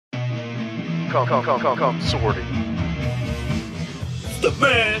come sorting. The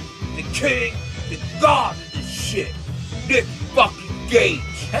man, the king, the god of this shit, Nick fucking Gage.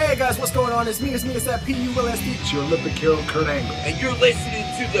 Hey guys, what's going on? It's me, it's that PULSD. It's your Olympic hero, Kurt Angle. And you're listening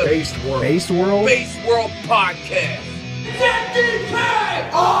to the BasedWorld podcast. ZDK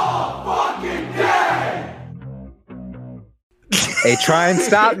all fucking day! Hey, try and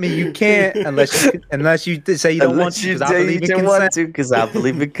stop me. You can't unless you say you don't want to. Because I believe in consent. Because I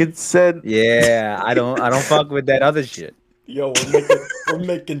believe in consent. Yeah, I don't fuck with that other shit. Yo, we're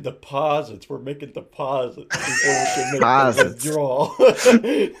making deposits. We're making deposits before we can make the withdrawal.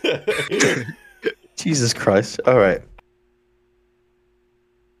 Jesus Christ! All right,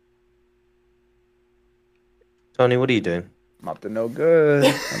 Tony, what are you doing? I'm up to no good.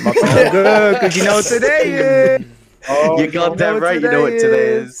 Because you know what today is. Oh, you got that right. You know what today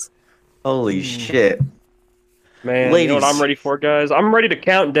is. Holy shit. Man, Ladies. you know what I'm ready for, guys? I'm ready to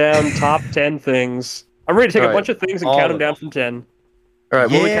count down top 10 things. I'm ready to take a bunch of things and count them down from 10. All right,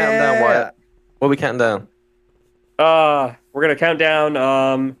 what are we counting down, Wyatt? What are we counting down? We're going to count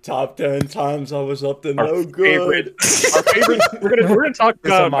down, top 10 times I was up to our no good. Our favorite, we're gonna talk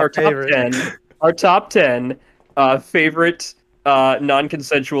about our top 10 favorite,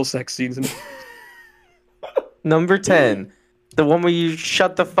 non-consensual sex scenes in Number 10. The one where you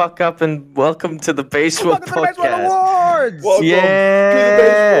shut the fuck up and welcome to the BasedWorld podcast. Awards! Welcome to the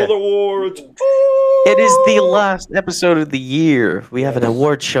BasedWorld Awards. It is the last episode of the year. We have an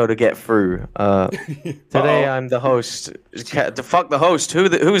award show to get through. Today I'm the host. Fuck the host. Who's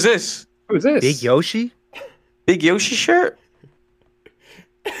this? Who's this? Big Yoshi? Big Yoshi shirt?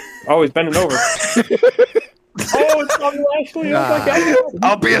 Oh, he's bending over. Oh, it's Bobby Lashley. Oh my god.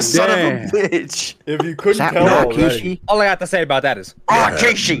 I'll be a son of a bitch. If you couldn't tell already. All I got to say about that is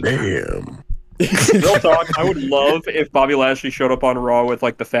Kishi. Damn. Real talk, I would love if Bobby Lashley showed up on Raw with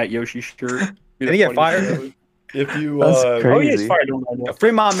like the fat Yoshi shirt. Did he get fired? If you That's Oh, crazy. he's fired. Don't mind that.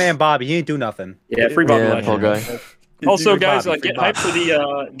 Free my man Bobby. He ain't do nothing. Yeah, free Bobby Yeah, Lashley. poor guy. Also, guys, Bobby, get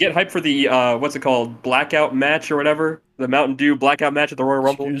hyped for the what's it called, blackout match or whatever, the Mountain Dew blackout match at the Royal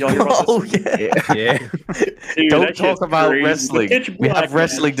Rumble. Y'all hear about this? Oh yeah. Yeah. Dude, Don't that talk shit's about crazy. wrestling. The pitch We black have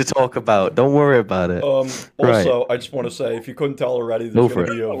wrestling to talk about. Don't worry about it. Also, I just want to say, if you couldn't tell already, Go there's for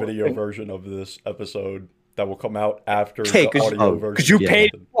going to be a video version of this episode that will come out after Okay, the audio version. Because you Yeah.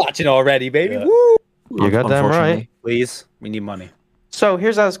 paid watching already, baby. Yeah. Woo! You got that right. Please, we need money. So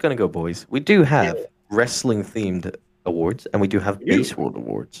here's how it's gonna go, boys. We do have wrestling themed awards, and we do have BasedWorld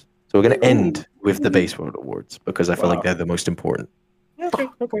awards. So we're gonna end with the BasedWorld awards because I feel like they're the most important. Okay.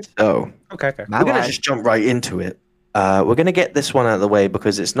 So Okay. we're gonna just jump right into it. We're gonna get this one out of the way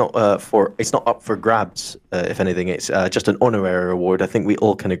because it's not up for grabs. If anything, it's just an honorary award. I think we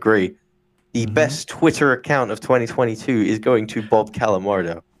all can agree. The best Twitter account of 2022 is going to Bob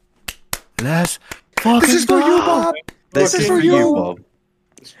Calamardo. Let's fucking This is for you, Bob. This is for you, Bob.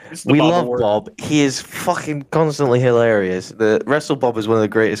 It's the We Bob love Award. Bob. He is fucking constantly hilarious. The Wrestle Bob is one of the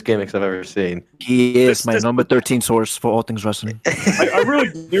greatest gimmicks I've ever seen. He is my This- number 13 source for all things wrestling. I really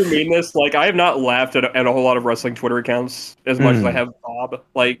do mean this. Like, I have not laughed at a whole lot of wrestling Twitter accounts as much as I have Bob.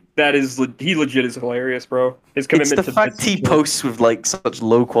 Like, that is he legit is hilarious, bro. His It's commitment the to fact he posts with like such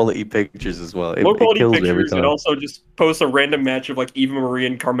low quality pictures as well. It low quality kills me every pictures time. and also just posts a random match of like Eva Marie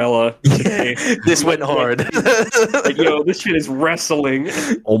and Carmella today. This went hard. Like, yo, this shit is wrestling.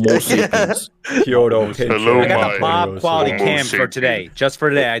 Almost Yeah. sapiens. Kyoto. Hello, I got my the Bob quality Homo cam for sapien. today. Just for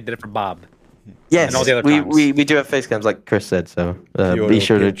today, I did it for Bob. Yes, And all the other we, times. we do have face cams like Chris said, so be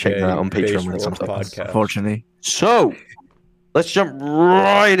sure to check that out on Patreon when it comes up. Podcast. Unfortunately. So let's jump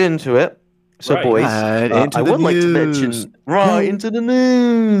right into it. So Right. boys, Right into I the would like to news. mention into the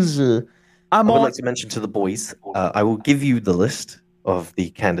news. I I'm would on. like to mention to the boys, I will give you the list of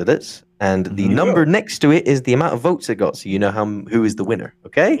the candidates, and the number next to it is the amount of votes it got, so you know who is the winner.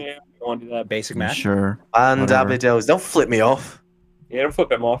 Okay? Yeah, I want to do that. Basic match. Sure. And Whatever. Abidels, don't flip me off. Yeah, don't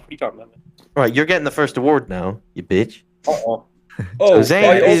flip him off. What are you talking about, man? All right, you're getting the first award now, you bitch. Uh-oh. Oh, Zane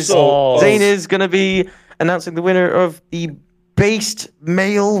I is also- Zane is gonna be announcing the winner of the Based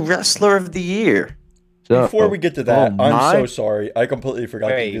Male Wrestler of the Year. So, Before we get to that, Oh, I'm my. so sorry. I completely forgot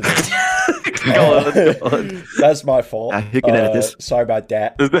to do this. Go on, go on. That's my fault. You can edit this. Sorry about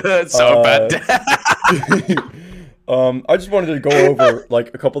that. so bad. I just wanted to go over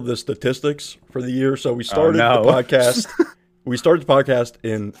like a couple of the statistics for the year. So we started no. the podcast. We started the podcast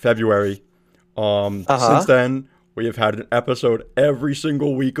in February. Since then, we have had an episode every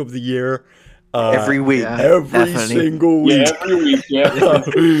single week of the year. Every week. Yeah. Every Definitely. single week. Yeah, every week.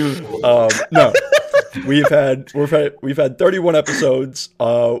 Yeah. No, we've had 31 episodes,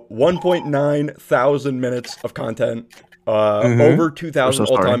 1.9 thousand minutes of content, Over 2,000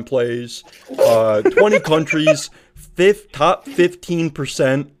 so sorry. all-time plays. 20 countries. Top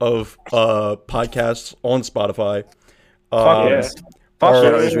 15% of podcasts on Spotify.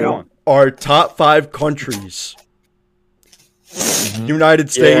 Our top 5 countries. United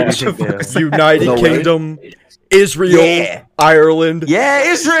States, United Kingdom, Israel, Ireland,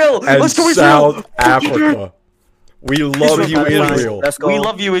 Israel, and let's go South Africa. We love you, Israel. Let's go. We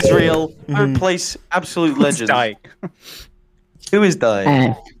love you, Israel. Third place, absolute legend. Who is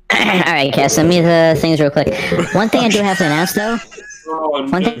dying? Alright, Cass, send me the things real quick. One thing I do have to announce,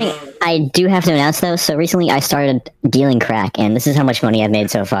 though. So recently I started dealing crack, and this is how much money I've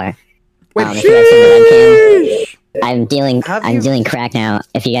made so far. If you guys see the webcam, I'm dealing crack now.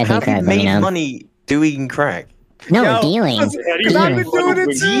 If you guys need crack, let me know. Money doing crack? No, dealing. Because I've been doing it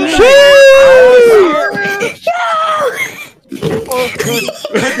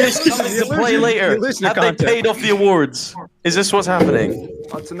Could this come into play later? Have they paid off the awards? Is this what's happening?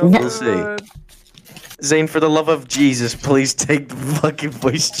 We'll see. Zane, for the love of Jesus, please take the fucking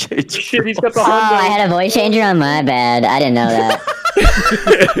voice change. Shit, he's got the Oh, Honda. I had a voice changer on my bad. I didn't know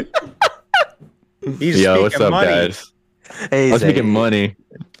that. Yo, what's up, guys? Hey, Let's Zane. make it money.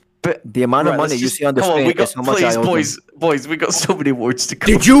 But The amount of money you see on the come on, screen we got, is how much please, I owe them. boys, we got so many awards to go.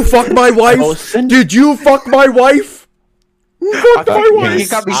 Did you fuck my wife? Did you fuck my wife? You fucked my You wife.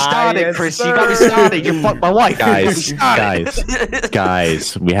 got me started, Chris. You got me started. You fucked my wife. Guys,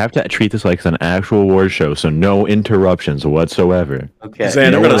 guys, we have to treat this like it's an actual award show, so no interruptions whatsoever. Okay.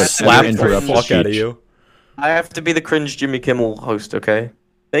 Zane, I'm No gonna one slap ever the interrupts fuck out of speech. you. I have to be the cringe Jimmy Kimmel host, okay?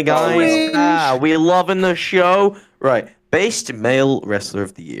 Hey guys, we loving the show. Right, best male wrestler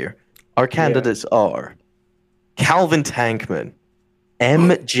of the year. Our candidates are Calvin Tankman,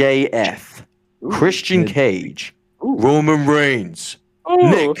 MJF, Christian Cage, Roman Reigns,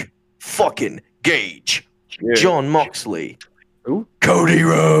 Nick fucking Gage, John Moxley, Cody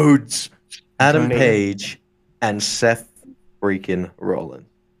Rhodes, Adam Page, and Seth freaking Rollins.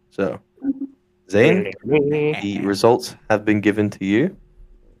 So, Zane, the results have been given to you.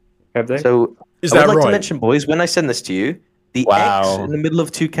 Have they? So, Is I would that like right? to mention, boys, when I send this to you, the X in the middle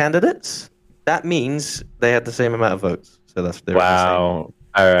of 2 candidates, that means they had the same amount of votes. So that's their Wow.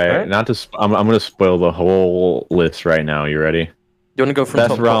 All right. Right? Not to. I'm going to spoil the whole list right now. You ready? You want to go from Seth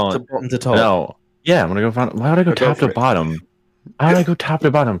top to Rollins. bottom to top? No. Yeah, I'm gonna go find. Why would I go top to bottom? Why would I go top to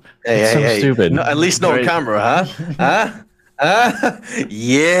bottom? It's so stupid. No, at least not on camera, huh?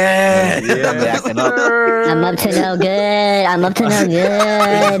 Yeah. I'm up to no good. I'm up to no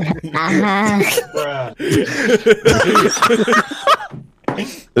good.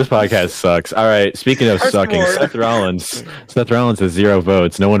 This podcast sucks. All right. Speaking of sucking, Seth Rollins. Seth Rollins has 0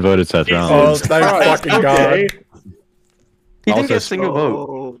 votes. No one voted Seth Oh, Rollins. thank fucking God. He didn't Also, get a single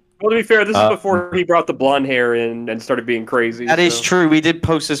vote. Well, to be fair, this is before he brought the blonde hair in and started being crazy. That is true. We did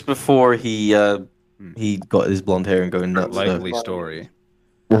post this before he got his blonde hair and going nuts. Likely story.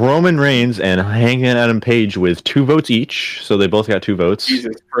 Roman Reigns and Hangman Adam Page with 2 votes each, so they both got 2 votes.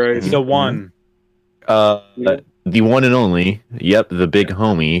 Jesus Christ. The one. The one and only, the big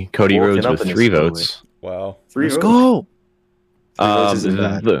homie, Cody Walking Rhodes up with in his 3 story. votes. Wow. Let's go.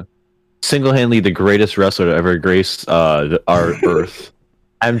 Single-handedly the greatest wrestler to ever grace our Earth,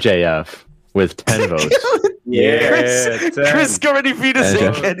 MJF, with 10 votes. Chris already beat us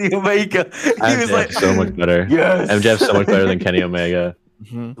in Kenny Omega. He was MJF's like, so much better. yes. MJF's so much better than Kenny Omega.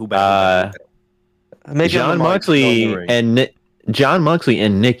 Maybe John Moxley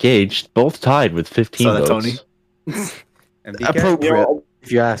and Nick Gage both tied with 15 Saw that, votes. appropriate,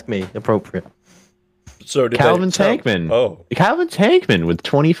 if you ask me. Appropriate. So did Calvin Tankman. Oh, Calvin Tankman with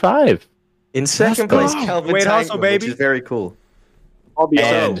 25. In second place, Calvin Wait, Tankman, hustle, baby. which is very cool. I'll be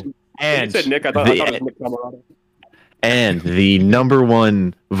And- you said Nick. I thought it was Nick Camarado. And the number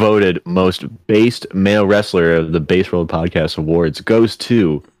 1 voted most based male wrestler of the BasedWorld Podcast Awards goes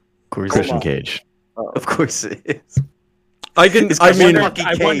to Christian Cage. Of course it is. I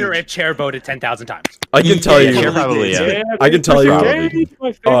wonder if Chair voted 10,000 times. I can tell you. Yeah, probably, yeah. I can tell you. He's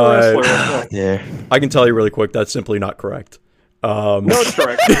my favorite wrestler. Yeah. I can tell you really quick. That's simply not correct. No, it's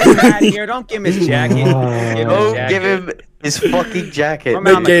correct. Out here, don't give him his jacket. Don't give him his fucking jacket. Come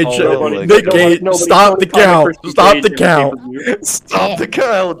on, Nick Gage, Nobody- Nick Gage, stop the count. Stop the count. Stop the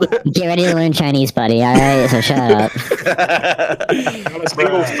count. Get ready to learn Chinese, buddy. All right, so shut up. Not a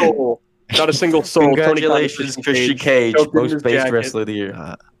single soul. Not a single soul. Congratulations, Christian Cage, Don't give him most his based jacket. wrestler of the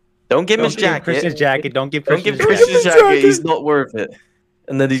year. Don't give him his jacket. Christian's jacket. Don't give Don't give Christian's Christian's jacket. He's not worth it.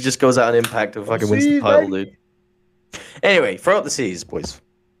 And then he just goes out on Impact and fucking wins the title, dude. Anyway, throw out the C's, boys.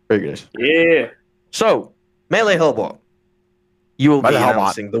 Very good. Yeah. So, Melee Hellbot, you will be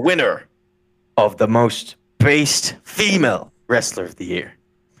announcing the winner of the most based female wrestler of the year.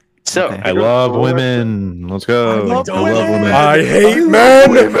 So I love women. Let's go. I love women. I hate men.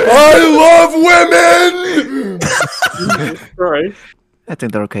 I love women. Right. I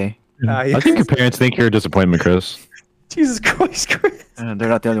think they're okay. I think your parents think you're a disappointment, Chris. Jesus Christ, Chris. They're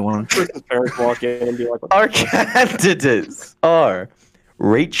not the only one. Chris's parents walk in and be like, Our candidates are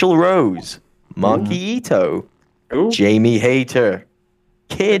Rachel Rose, Maki Ito, Jamie Hayter,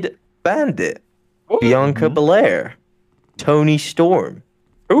 Kid Bandit, Bianca Belair, Tony Storm,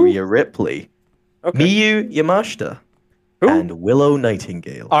 Rhea Ripley, Miyu Yamashita, and Willow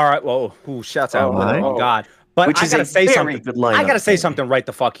Nightingale. All right. Well, shouts out. Oh, God. But Which I is gotta a say very something. good lineup, I gotta say man. something right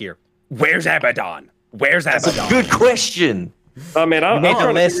the fuck here. Where's Abaddon? Where's That's Abaddon? a good question. I mean, I'm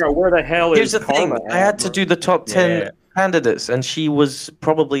trying to figure out where the hell Here's is the thing. Karma I had at, to do the top 10 candidates, and she was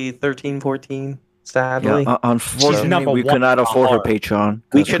probably 13, 14, sadly. Yeah, unfortunately, we could not afford her Patreon.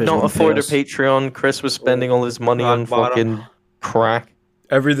 We could not afford her Patreon. Chris was spending all his money on fucking crack.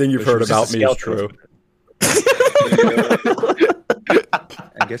 Everything you've heard about me is true.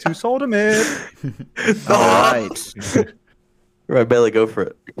 And guess who sold him it? All right. Right, Bailey, go for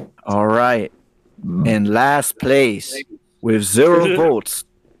it. All right. In last place, with 0 votes,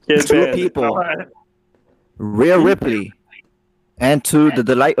 2 people, Rhea Ripley, and to the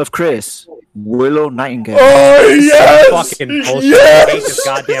delight of Chris, Willow Nightingale. Oh, yes! Fucking bullshit. Yes! I hate this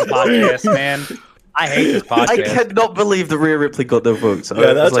goddamn podcast, man. I hate this podcast. I cannot believe the Rhea Ripley got no votes.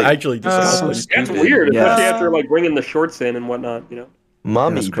 Yeah, that's actually disgusting. That's weird, especially after like bringing the shorts in and whatnot. You know,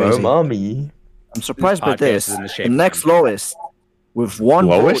 mommy, bro, mommy. I'm surprised by this. is in the shape The next lowest, with 1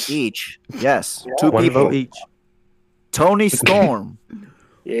 Lowest? vote each. Yes, 2 One people. vote each. Tony Storm and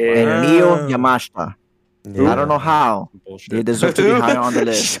Mio Yamashita. I don't know how. They deserve to be higher on the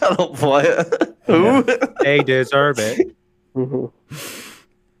list. Shut up, Wyatt. Who? They deserve it.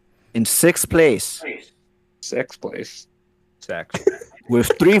 In 6th place, sex place. Sex.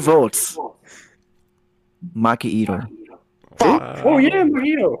 with 3 votes, Maki Ito. Oh yeah,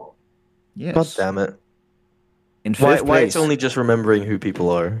 Mojito. Yes. God damn it. In 5th Wyatt's place, only just remembering who people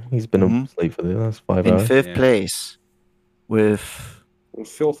are. He's been asleep for the last 5 in hours. 5th place, with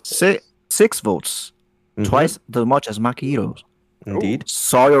 6 votes, twice as much as Maki Ito's. Indeed.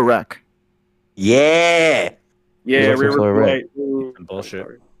 Sawyer Wreck. Yeah. Yeah, we were right. Bullshit.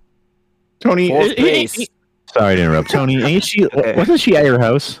 Tony, 4th place. sorry to interrupt. Tony, ain't she? Wasn't she at your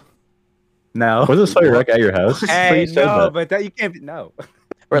house? No. Wasn't Sawyer Wreck at your house? Hey, You said no, that. but that you can't. No.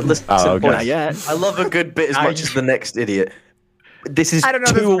 Right, listen, Oh, okay. boys. Not yet. I love a good bit as much as the next idiot. This is I don't know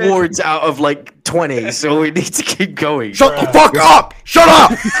 2 this bit. awards out of like 20, so we need to keep going. Shut the fuck up! Shut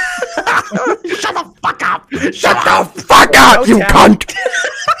up! Shut the fuck up! Shut the fuck up, you cunt!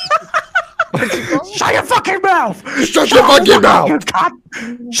 Shut your fucking mouth! Shut your fucking mouth! You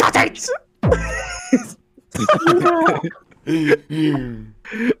cunt! Shut it!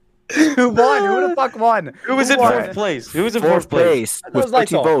 Who won? Who the fuck won? Who was in won? 4th place? Who was in 4th 4th place? place, with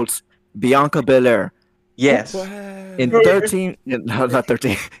 30 votes, Bianca Belair. Yes. In 13, no, not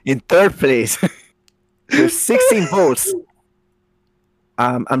 13. In 3rd place, with 16 votes.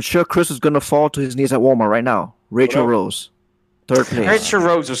 I'm sure Chris is gonna fall to his knees at Walmart right now. Rachel Rose, 3rd place. Rachel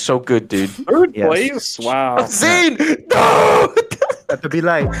Rose was so good, dude. 3rd Yes. place? Wow. Zane! No! Have to be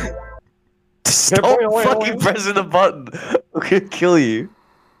like, Stop fucking pressing the button. I'm gonna kill you.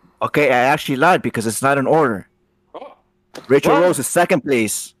 Okay, I actually lied because it's not in order. Rachel What? Rose is 2nd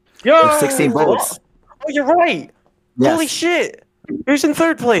place Yo! with 16 votes. Oh, you're right. Yes. Holy shit. Who's in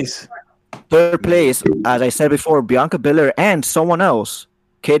 3rd place? 3rd place, as I said before, Bianca Belair and someone else,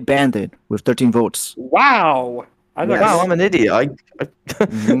 Kid Bandit, with 13 votes. Wow. I Yes. Wow, I'm an idiot. I put that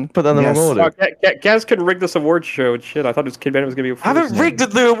in the Yes. wrong order. Gaz could rig this award show. Shit, I thought this Kid Bandit was gonna be. I haven't rigged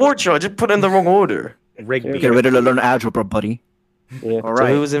the award show. I just put it in the wrong order. Rigby. Get ready to learn algebra, buddy. Yeah. All So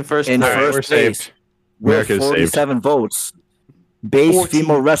right. who was in first In place? we're first place, saved. with America is saved. 47 votes, base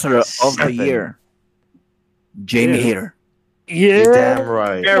female wrestler of the 47. year, Jamie Yeah. Hayter. You're damn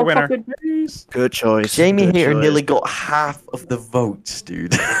right. Fair winner. Good choice. Jamie Good Hayter choice. nearly got half of the votes,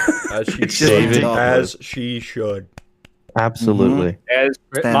 dude. As she It's just should. ridiculous. As she should. Absolutely. As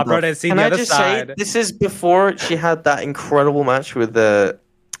Stand My up. brother seen Can the I other just side. say, this is before she had that incredible match with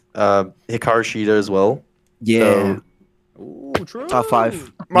Hikaru Shida as well. Yeah. Ooh, true. Top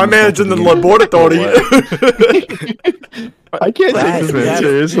 5. My man's in the laboratory. I can't take this man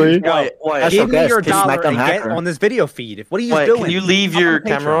seriously. Wyatt, Wyatt, Special Give me guest, your Kiss dollar SmackDown and get hacker. on this video feed. What are you Wyatt, doing? can you leave I'm your on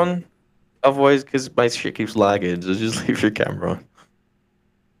camera Patreon. on? Otherwise, because my shit keeps lagging, so just leave your camera on.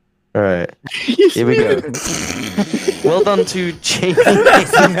 Alright, here we go. Well done to Jamie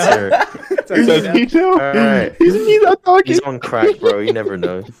Hayter. Alright. He's not talking. He's on crack, bro. You never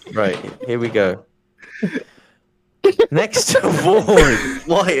know. Right, here we go. Next award,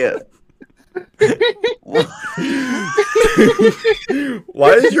 Wyatt.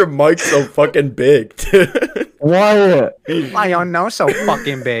 Why is your mic so fucking big? Wyatt, I don't know, so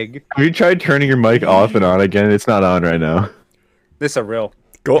fucking big. have you tried turning your mic off and on again? It's not on right now. This is a real.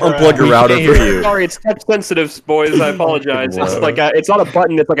 Go unplug your router for you. Sorry, it's touch sensitive, boys. I apologize. It's like it's not a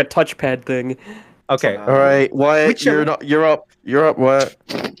button. It's like a touchpad thing. Okay. All right, Wyatt, you're up. You're up, Wyatt.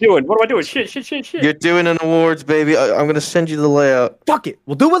 Doing? What am I doing? Shit. You're doing an awards, baby. I'm gonna send you the layout. Fuck it.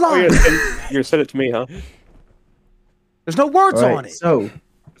 We'll do it live. You're gonna send it to me, huh? There's no words on it. So,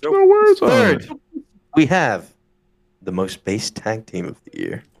 No words third, we have the most base tag team of the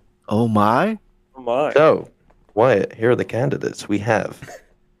year. Oh my! Oh my. So, Wyatt, here are the candidates. We have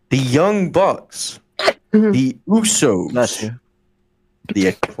the Young Bucks, the Usos, Bless you. the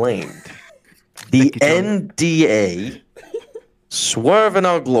Acclaimed, the NDA, Swerve in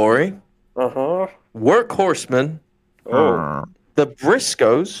Our Glory, Workhorsemen, the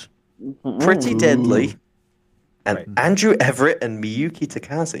Briscoes, Pretty Deadly, and Andrew Everett and Miyuki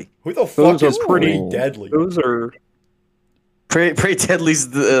Takashi. Who the fuck Those is are pretty cool. deadly? Those are. Pretty Deadly's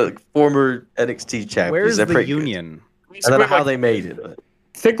the former NXT champion. Where's They're the pretty good. union? I don't know how they made it. But...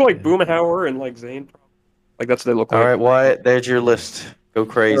 Think like Boomhauer and like Zayn. Like that's what they look like. All right, Wyatt, there's your list. Go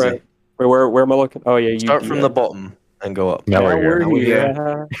crazy. All right. Wait, where am I looking? Oh yeah, you Start from the bottom and go up. Now Yeah, we're here. we're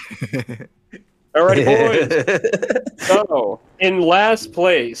here. Alrighty, boys. So, in last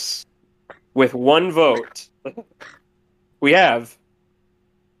place, with one vote, we have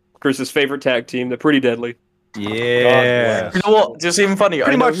Chris's favorite tag team, the Pretty Deadly. Yeah. You know what? Just even funnier.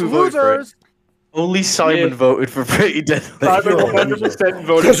 Pretty I know much who voted for it. losers. Only Simon voted for Pretty Deadly. Simon 100%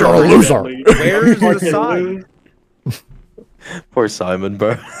 voted Because for you're a Pretty loser. Deadly. Where's the sign? Poor Simon,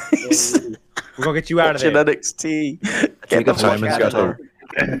 bro. We're gonna get you out of there. NXT. Get the fuck Simon's out of got there.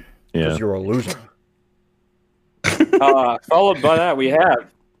 Yeah. Because you're a loser. Followed by that, we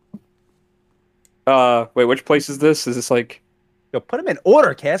have. Wait, which place is this? Is this like. Yo, put them in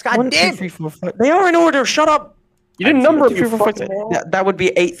order, Cass. God 1, 2, damn. 3, 4, 5. They are in order. Shut up. You didn't number them, you 4, 5, fucking hell. that would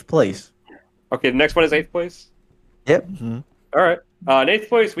be 8th place. Okay, the next one is 8th place. Yep. Alright. In 8th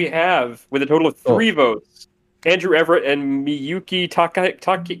place, we have, with a total of 3 votes, Andrew Everett and Miyuki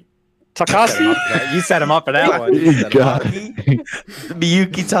Takashi. You set him up for that one. You set him up.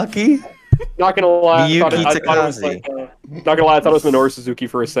 Miyuki Taki. Not gonna lie, I thought Miyuki it was like, not gonna lie, I thought it was Minoru Suzuki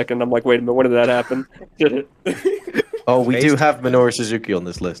for a second. I'm like, wait a minute, when did that happen? Did it? Oh, we do have Minoru Suzuki on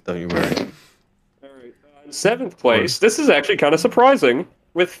this list, don't you worry. Alright. In 7th place, this is actually kind of surprising.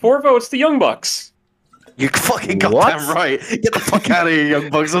 With 4 votes, the Young Bucks. You fucking goddamn right. Get the fuck out of here, Young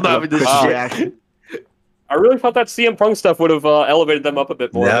Bucks. I'm not having this shit. I really thought that CM Punk stuff would have elevated them up a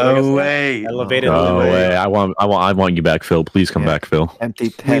bit more. No way. Elevated. No way. I want you back, Phil. Please come back, Phil. Empty We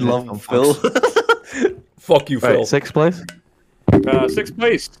 10. love Phil. Fuck you, Phil. Right, 6th place? 6th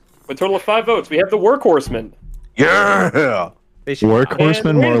place, with a total of 5 votes, we have the Workhorsemen. Yeah. Workhorsemen,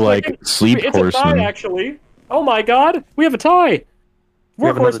 And wait more a like second. sleep It's a tie, horsemen. actually. Oh my god, we have a tie. We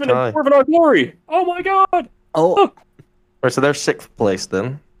have another Workhorsemen tie. and Swerve in Our Glory. Oh my god. Oh, Right, so they're 6th place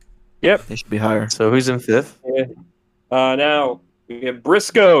then. Yep. They should be higher. So who's in 5th? Now we have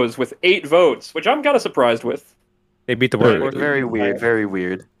Briscoes with 8 votes, which I'm kind of surprised with. they beat the Very, word. very weird, very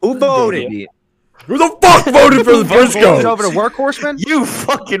weird. Who voted? Who the fuck voted for the Voted Briscoes? over the Workhorsemen? You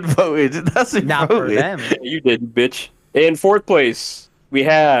fucking voted. That's a Not for voted. them. Yeah, you did, bitch. In 4th place, we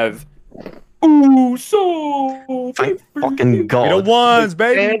have Uso. Thank fucking We the God. ones,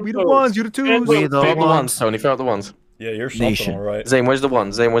 baby. We the ones. You the twos. We the Fill out the ones. ones, Tony. Fill out the ones. Yeah, you're something, Nation. alright. Zane, where's the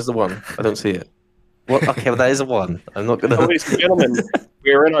one? Zane, where's the one? I don't see it. What? Okay, well, that is a one. I'm not gonna Ladies and gentlemen,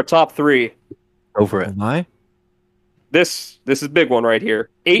 we are in our top 3. go for it. Am I? This is a big one right here.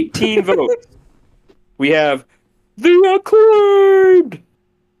 18 votes. We have the Acclaimed.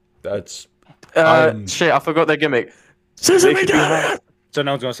 That's Shit, I forgot their gimmick. They Sesame should be high. So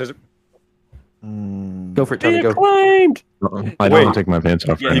no one's gonna say. Go for it, Tony. The Go. Acclaimed. I don't want to take my pants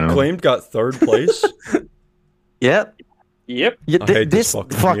off yeah, right he now. claimed got 3rd place. Yep. Yep. Yeah, I hate this this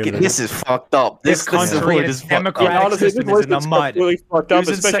fucking fucking community. this is fucked up. This country avoid and is its fucked up. democratic Honestly, system this is in the list mud. completely fucked up, Who's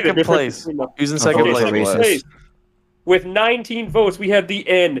in especially second the difference place? between them. Who's in second Okay, place? second Wyatt? place. With 19 votes, we have the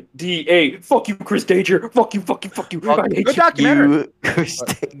NDA. Fuck you, Chris Danger. Fuck you, fuck you, fuck you. I hate Good you. documentary.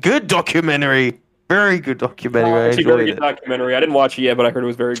 Good documentary. Very good documentary. I Actually, very enjoyed good it. documentary. I didn't watch it yet, but I heard it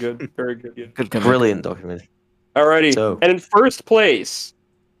was very good. Very good. Yeah. Good comeback. Brilliant documentary. Alrighty. So- And in first place,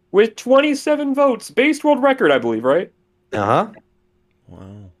 with 27 votes, based world record, I believe, right? Uh huh. Wow.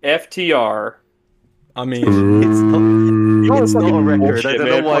 FTR. I mean, it's not a record. I Bullshit, don't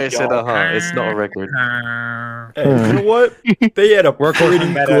know man. why I Fuck said y'all. It's not a record. hey, you know what? They had a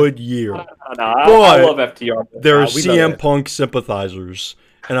pretty good year. I love FTR. They're we love CM it. Punk sympathizers,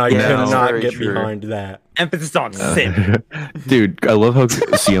 and I Yeah, cannot very get true. behind that. Emphasis on simp. Dude, I love how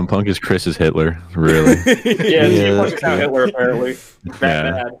CM Punk is Chris's Hitler. Really? Yeah, CM Punk is now Hitler apparently. Yeah.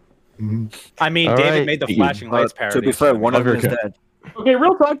 Bad. I mean, All David right. made the flashing lights parody. To be fair, one of them is Okay. dead. Okay,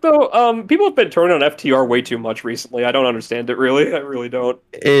 real talk though. People have been turning on FTR way too much recently. I don't understand it really. I really don't.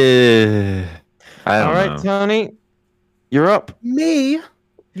 I don't All right, know. Tony, you're up. Me?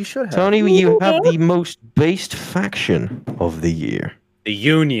 You should have. Tony, you have the most based faction of the year. The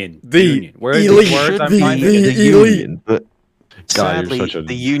Union. The Union. Where's elite. the words I'm The finding? elite. Union, but God, you're sadly, such a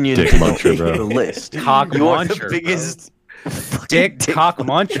the Union dick did not muncher, make bro. the list. Cock You are the muncher, bro. biggest Dick cock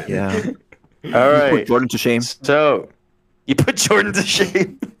muncher. Yeah. All Put right. Jordan to shame. So, you put Jordan to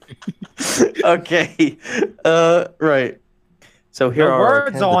shame. Okay. Right. So here The are our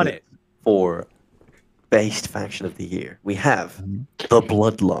words on candidates for based faction of the year. We have the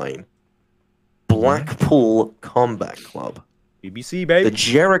Bloodline, Blackpool Combat Club, BBC, the baby.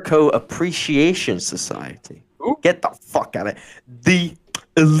 Jericho Appreciation Society. Ooh. Get the fuck out of it. The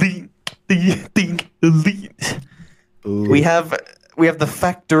Elite. The Elite. We have the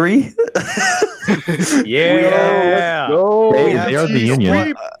Factory. Yeah. They are the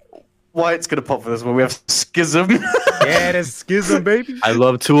Union. Wyatt's gonna pop for this one. We have Schism. Yeah, it is schism, baby. I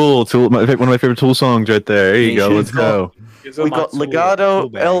love Tool. Tool, one of my favorite Tool songs right there. There you go. Let's go. We got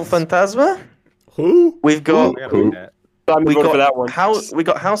Legado El Fantasma. Who? We've got I gotta read that. I'm we voting got for that one. we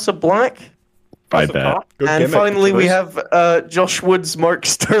got House of Black, I bet. Good and gimmick, finally we choice. have Josh Woods, Mark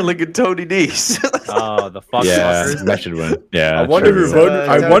Sterling, and Tony Nese. Oh, the fuck Yeah, fuckers. that should win. Yeah. I wonder who sure. voted.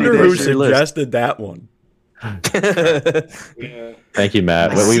 I Tony wonder who Nese your list. suggested that one. Yeah. Thank you,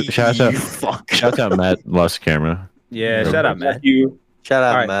 Matt. Shout out Matt lost camera. Yeah, shut up, man. Thank you. Shout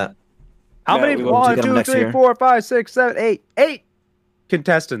out, All right. Matt. How Matt, many? we love to 1, get him 2, next 3, year. 4, 5, 6, 7, 8. 8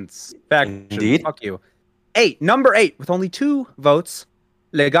 contestants. Faction. Indeed. Fuck you. 8. Number 8 with only 2 votes.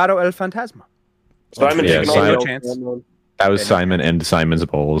 Legado El Fantasma. Simon Yeah, taking all Simon- the Chance. That was Simon and Simon's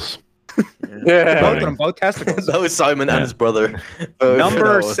Bowls. Yeah. Both of them, both testicles. That was Simon Yeah. and his brother.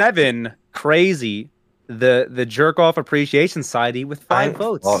 Number No. 7, crazy. The Jerk Off Appreciation Society with 5 Thank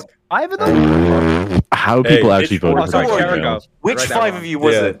votes. fuck. 5 of them. How people actually it's- voted Oh, for sorry, that Jericho. cameo. Which Write that 5 wrong. of you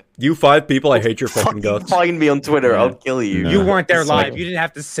was Yeah, it? you 5 people. I hate your fucking Fucking guts. find me on Twitter. I'll kill you. No. You weren't there It's like- live. You didn't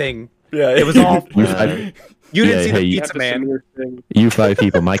have to sing. Yeah, It was all. You five, You didn't Yeah, see hey, the you- pizza man. you 5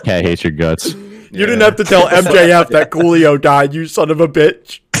 people. My cat hates your guts. You didn't have to tell MJF that Coolio died. You son of a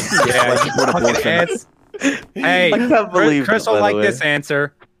bitch. Yeah, you fucking ants. Hey, I can't believe Chris that, will by like the way. this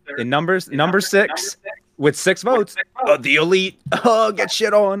answer. In number 6 with 6 votes. The elite. Oh, get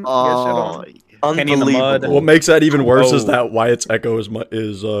shit on. Get shit on. Kenny in the mud. Unbelievable. What makes that even worse is Oh. that Wyatt's echo is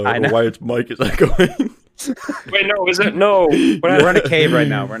I know. Wyatt's mic is echoing. Wait, no, is it? No. We're in a cave right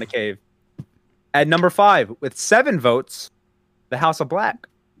now. We're in a cave. At number 5 with 7 votes, the House of Black.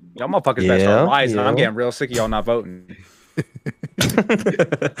 Y'all motherfuckers better start rising. I'm getting real sick of y'all not voting.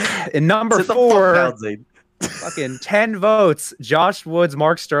 In number Sit the fuck 4, down, Zane. fucking 10 votes, Josh Woods,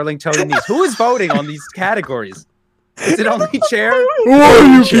 Mark Sterling, Tony Nese. Who is voting on these categories? Is it only Chair? Who are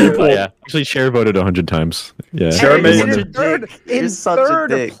you Cher, people? yeah. Actually, Cher voted 100 times. Yeah. Cher And made in it. third, You're in such a third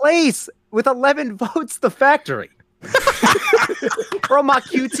dick. place with 11 votes, the Factory. Where are my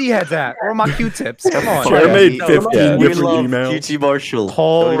QT heads at? Where are my Q-tips? Come on. Cher made No, 15 yeah. We different love emails. QT Marshall.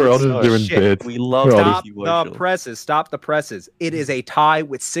 Holy We're all just Oh, doing shit. bits. We love We're all Stop QT the Marshall. presses. Stop the presses. It is a tie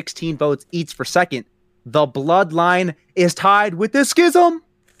with 16 votes each for second. The Bloodline is tied with the Schism.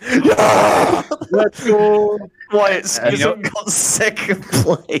 Let's go. Wyatt You know- Schism got second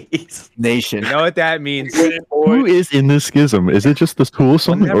place. Nation. You know what that means? Who is in this schism? Is it just the Tool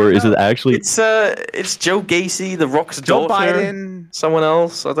song, never or is know. it actually? It's Joe Gacy, The Rock's Joe daughter. Biden. Someone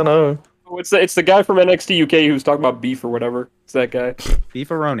else. I don't know. It's the guy from NXT UK who's talking about beef or whatever. It's that guy.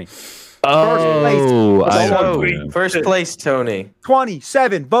 Beefaroni. Oh, place. So, first place, Tony.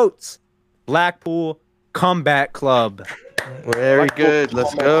 27 votes. Blackpool Comeback Club. Very good.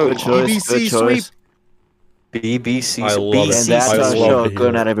 Let's go. Good choice. BBC Good choice. BBC. I love it. And that's I our love show. to Good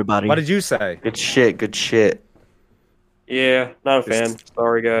hear night, it. everybody. What did you say? Good shit. Good shit. Yeah, not a fan.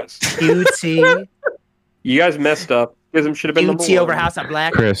 Sorry, guys. QT. You guys messed up. Schism should have been number QT over one. House of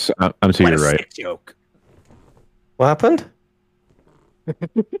Black. Chris, I'm to What a your right. sick joke. What happened?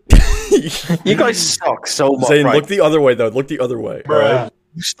 You guys suck so much. Zane, right? look the other way though. Look the other way. All right.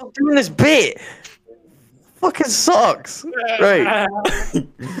 Stop doing this bit. Fucking sucks. Right.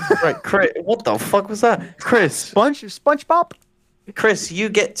 Right, Chris. What the fuck was that? Chris. SpongeBob? Chris, you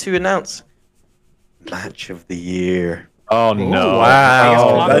get to announce match of the year. Oh no!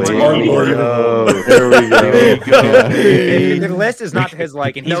 Wow, that's unbelievable. There we go. The list is not his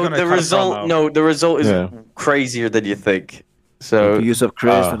liking. He's gonna the result. No, the result is crazier than you think. So the use of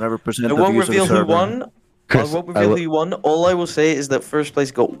Chris and every percent. I won't reveal who won. I won't reveal who won. All I will say is that first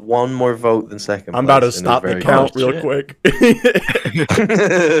place got one more vote than second. I'm about to stop the count real quick.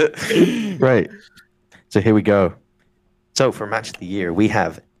 Right. So here we go. So for match of the year, we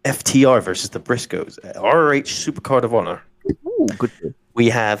have FTR versus the Briscoes at ROH Supercard of Honor. Ooh, good. We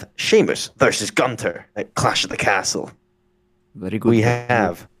have Sheamus versus Gunter at Clash of the Castle. Very good. We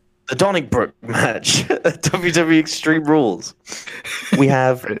have the Donnybrook match at WWE Extreme Rules. We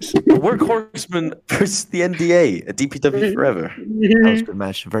have Workhorseman versus the NDA at DPW Forever. That was a good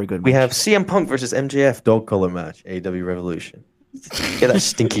match. Very good match. We have CM Punk versus MJF Dog Collar match, AEW Revolution. Get that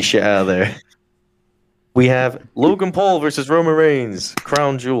stinky shit out of there. We have Logan Paul versus Roman Reigns,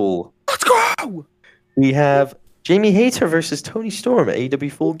 Crown Jewel. Let's go! We have Jamie Hayter versus Tony Storm at AEW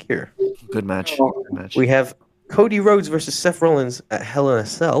Full Gear. Good match. Good match. We have Cody Rhodes versus Seth Rollins at Hell in a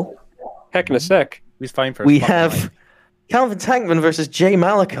Cell. Heck in a sec. He's fine for. We have Calvin Tankman versus Jay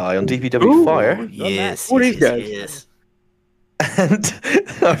Malachi on DPW Fire. Yes. What are you guys? And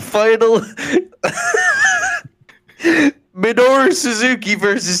our final Minoru Suzuki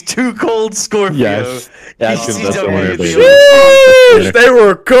versus Too Cold Scorpio. Yes. That's the winner. Sheesh, they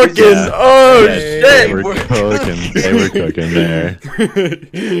were cooking. Oh shit. They were cooking. They were cooking there.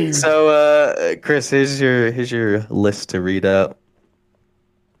 So, Chris, here's your list to read out.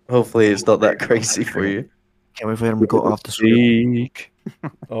 Hopefully, it's not that crazy for you. Can't wait for him to go off the script.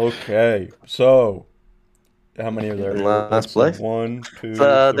 Okay, so how many are there? Last place. 1, 2.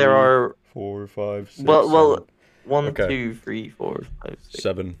 There are 4, 5, 6. Well, 1, Okay. 2, 3, 4, 5, 6,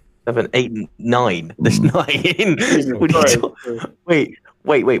 7. 7, 8, 9. There's 9. What are you talking- Wait.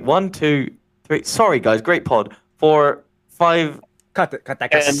 1, 2, 3. Sorry, guys. Great pod. 4, 5. Cut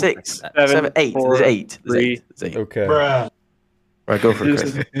that. 6, 7, 8. There's 8. There's 8. There's 8. Okay. Bruh. All right, go for it,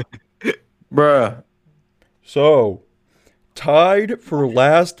 Chris. Bruh. So, tied for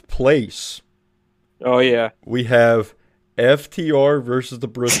last place, Oh yeah. we have FTR versus the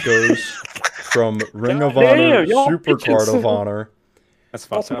Briscoes from Ring of God Honor, damn, y'all Supercard bitches. of Honor, That's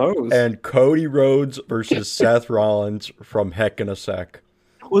fucked Awesome up. hose. and Cody Rhodes versus Seth Rollins from Heck in a Sec.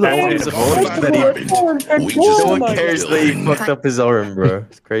 Who the fuck is the No one cares that he fucked up his arm, bro.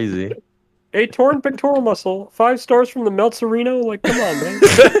 It's crazy. A torn pectoral muscle. 5 stars from the Meltzerino. Like, come on, man.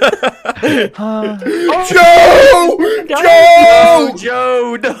 Joe!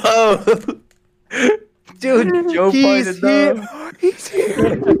 Joe, no! Dude, Joe he's here. here. He's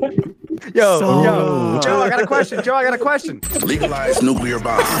here. Yo, Joe, I got a question. Legalize nuclear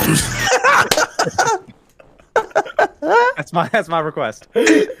bombs. That's my request. Put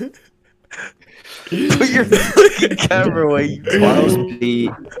your fucking camera away. Please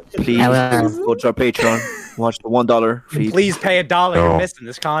go to our Patreon. Watch the $1 feed. Please pay $1. You're missing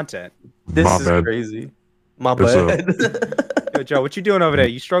this content. This My is bad. crazy. My Yes, bad. Yo, Joe, what you doing over there?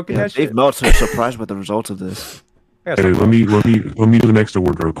 You stroking that Dave shit? Meltzer surprised with the results of this. Yeah, Hey, let me do the next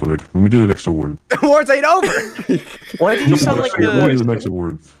award real quick. Let me do the next award. the awards ain't over. Why do you sound like Let me do the the? next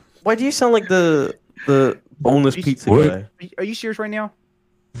award. Why do you sound like the boneless pizza What? guy? Are you serious right now?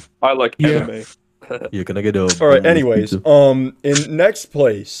 I like Yeah. anime. You're gonna get a. All right. Anyways, in next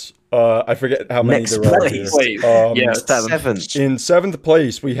place, I forget how many Next there are place. here. Yeah. Seventh. In 7th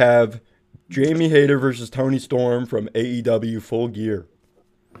place, we have Jamie Hayter versus Tony Storm from AEW Full Gear.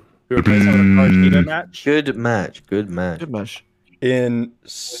 Good match. Good match. Good match. Good match. In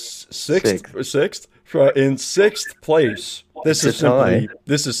sixth, in 6th place, this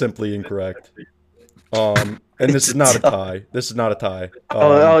is simply incorrect. And this is not a tie. This is not a tie.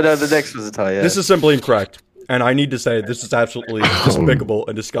 Oh no, the next was a tie. Yeah. This is simply incorrect, and I need to say this is absolutely despicable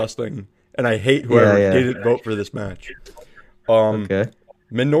and disgusting, and I hate whoever didn't vote for this match. Okay.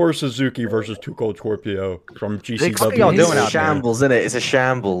 Minoru Suzuki versus Too Cold Scorpio from GCW. What are y'all doing out there? Shambles, isn't it? It's a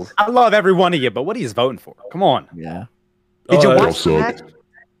shambles. I love every one of you, but what are you voting for? Come on. Yeah. Did you Uh, watch the match?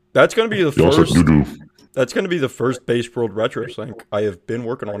 That's gonna be the Y'all suck first. doo-doo. That's gonna be the first BasedWorld retro sync. I have been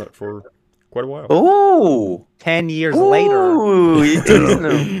working on it for quite a while. Ooh. 10 years later. Ooh, you didn't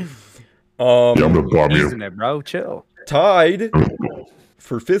know. Yeah, I'm gonna bomb you. Isn't it, bro? Chill. Tied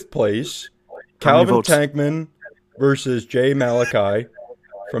for 5th place, How many Calvin votes? Tankman versus Jay Malachi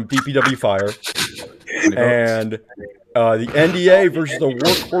from DPW Fire, and the NDA versus the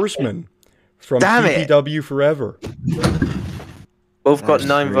Workhorseman from Damn it. DPW Forever. Both got That's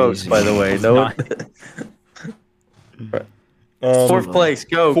 9 votes, crazy. by the way. No. 4th place.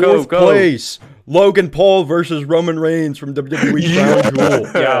 Go, go, 4th go. place, Logan Paul versus Roman Reigns from WWE Crown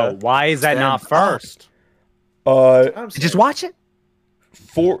Jewel. Yo, why is that not first? Just watch it.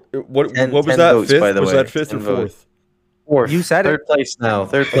 What was 10 that? votes, Fifth? by the Was way. that fifth or 10 fourth? votes. Fourth. You said Third it. place now.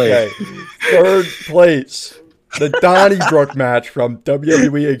 Third place. Okay. Third place. The Donnybrook match from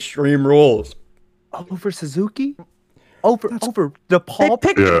WWE Extreme Rules. Over Suzuki? Over the Paul? They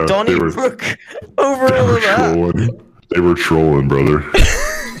picked Yeah, Donnybrook over all of that. They were trolling, brother.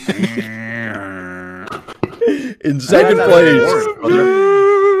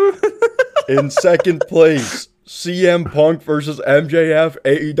 In second place, CM Punk versus MJF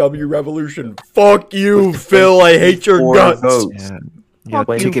AEW Revolution. Fuck you, Phil. I hate your guts. Yeah,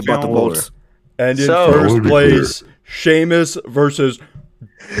 TK bought the votes. And in So- first place, Sheamus versus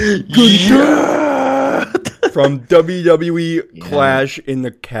from WWE Clash in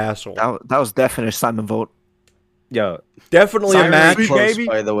the Castle. That was definitely a Simon vote. Yo, Definitely a match. Sweep, Close, baby.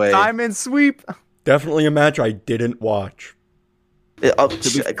 by the way. Simon Sweep. Definitely a match I didn't watch.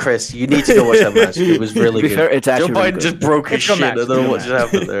 Chris, you need to go watch that match. It was really To be good. fair, it's Joe actually really Biden good. just broke his It's a shit. I match. don't know what just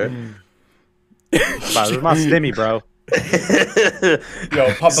happened there. Wow, this is my stimmy, bro.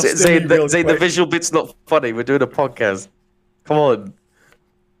 Yo, Papa Say Stimmy real the quick. visual bit's not funny. We're doing a podcast. Come on.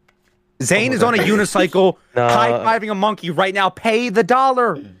 Zane is on a unicycle, Nah. high-fiving a monkey right now. Pay the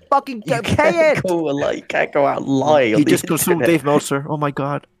dollar. Fucking pay it. You can't go out and lie. He on the just consumed internet. Dave Meltzer. Oh my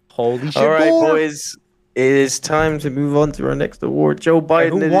god. Holy shit, All right, boy. boys. It is time to move on to our next award. Joe Biden,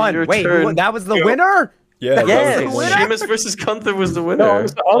 Who it is won? your Wait, turn. that was the winner? Yeah, Yeah, was the winner? Sheamus versus Gunther was the winner. No,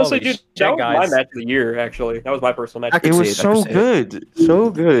 honestly, Holy dude, shit, that was guys. my match of the year. Actually, that was my personal match. I Of the could It year. was see it, I so could see good. So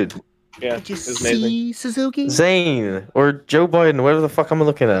good. Yeah, Did you it was amazing. see Suzuki? Zane or Joe Biden, whatever the fuck I'm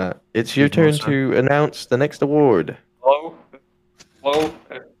looking at. It's your turn to announce the next award. Hello, hello.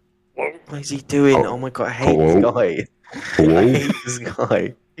 What is he doing? Oh my god, I hate this Hello? guy. I Hello? hate this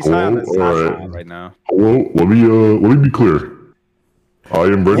guy. He's not on this Alright. side right now. Hello, let me be clear. I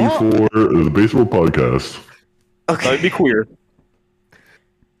am ready for the BasedWorld podcast. Okay. Be queer.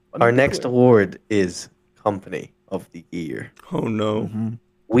 Our next award is Company of the Year. Oh no.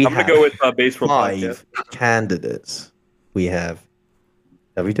 We I'm gonna have go with BasedWorld podcast. 5 candidates. We have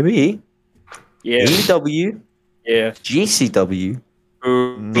WWE, Yeah, AEW, yeah. GCW,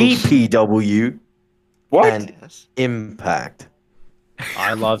 Ooh. BPW, What? and Impact.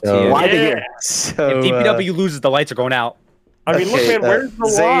 I love So- TNA. Why did Yeah. you? So, If DPW loses, the lights are going out. I mean, look, man, where's the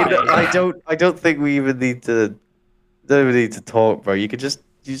Zane, lie? I don't think we even need to. Don't even need to talk, bro. You just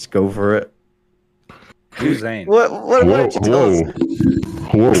go for it. Who's Zane? What Hello, about you tell us?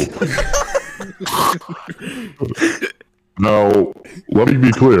 hello. Now, let me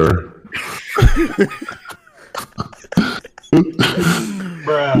be clear.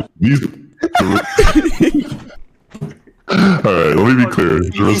 These. All right, let me be clear.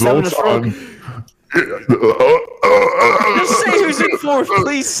 The results on. Just say who's in fourth.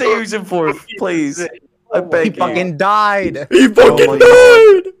 Please say who's in fourth. Please. I He beg you. fucking died. He fucking my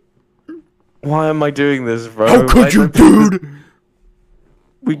died! Why am I doing this, bro? How could you, dude?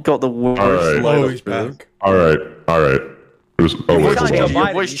 We got the worst Alright. Oh, he's lineup. back. All right. It was, oh, wait, sound hold like on. Joe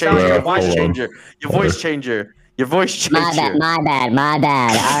Your voice Biden. changer. Your Yeah, voice hold on. changer. Your voice changer. Your voice My changer. my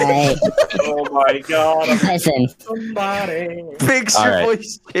bad. Alright. Oh my god. Listen, Somebody. Fix All your right.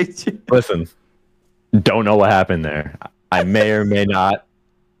 voice changer. Listen, don't know what happened there. I may or may not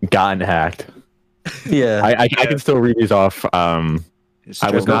gotten hacked. Yeah. I can still read these off.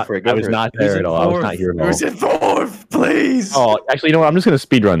 I was Go not for it, go I was for it. not Who's there in at all. I was fourth? not here at all. Who's in fourth, please? Oh, actually, you know what? I'm just gonna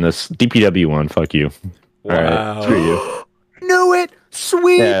speed run this DPW one. Fuck you. All right, Wow. screw you. Knew it.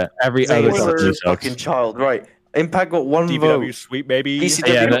 Sweet. Yeah, every Zane other was company such a sucks. fucking child. Right. Impact got one DPW vote. sweet baby. ECW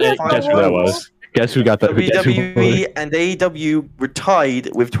Yeah, got 5 guess who that votes. was? Guess who got that? Guess who WWE and AEW were tied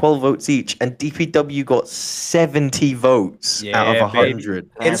with 12 votes each, and DPW got 70 votes out Yeah, of baby. 100.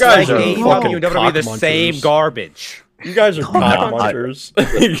 It's You guys like are AEW fucking and WWE the cock same munchers. garbage. You guys are cock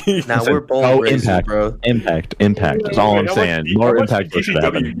munchers. Now we're ball Oh, racers, Impact. bro. Impact. That's all I'm How much- saying. how More much Impact did should GCW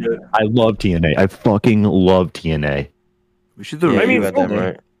happen. get? I love TNA. I fucking love TNA. We should do Yeah, I mean, you had them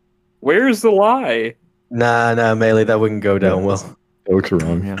right. Where's the lie? Nah, Melee, that wouldn't go down well. Jokes are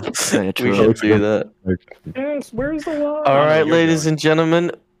wrong. Yeah, We true. should do that. Yes, where's the lie? All right, ladies and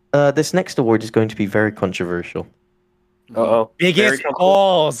gentlemen, this next award is going to be very controversial. Uh-oh. Biggest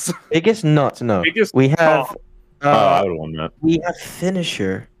calls. Biggest not, no. Biggest We have Oh, I would have won that. we have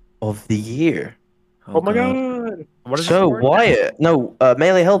finisher of the year. Oh my god. What is So this word? Wyatt, no,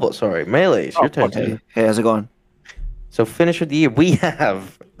 Melee Hellbot, sorry, Melee, it's your turn. Hey, how's it going? So finisher of the year, we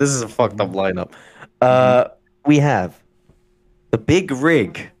have. This is a fucked up lineup. We have the Big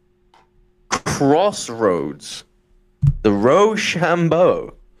Rig, Crossroads, the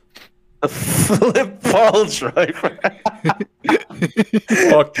Rochambeau, The flip ball driver.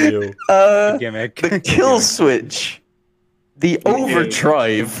 Fuck you. Gimmick. The kill switch. The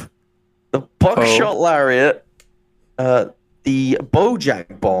overdrive. The buckshot lariat. The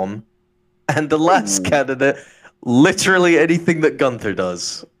Bojack bomb. And the last candidate, literally anything that Gunther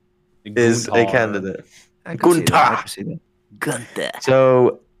does, is a candidate. Gunther.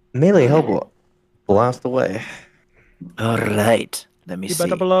 So, Melee Hellbot, blast away. All right. Let me see.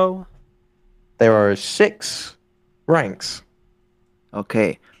 Below. There are 6 ranks.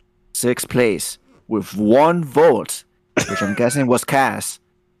 Okay. 6th place with 1 vote, which I'm guessing was Cass.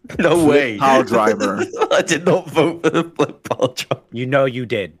 No way. Power driver. I did not vote for the flip power driver. You know you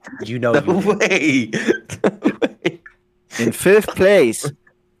did. You know No you did. way. No way. In 5th place,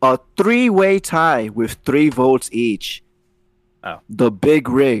 a 3-way tie with 3 votes each. Oh. The Big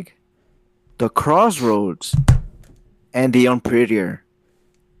Rig, the Crossroads, and the Unprettier.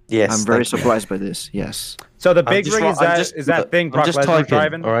 Yes. I'm very surprised by this. Yes. So the big ring is that thing Brock Lesnar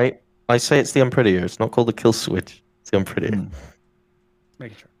driving? All right. I say it's the Unprettier. It's not called the kill switch. It's the Unprettier.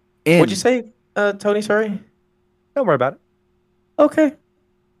 Making sure. What'd you say, Tony? Sorry. Don't worry about it. Okay.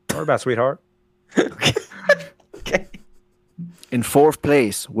 Don't worry about it, sweetheart. Okay. In 4th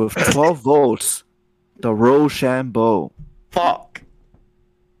place with 12 votes, the Rochambeau. Fuck.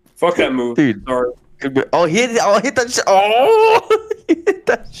 Fuck that move. Dude. Sorry. Oh, hit that shit. Oh, hit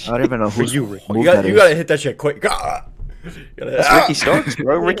that shit. I don't even know who's You gotta hit that shit quick. That's Ricky Starks,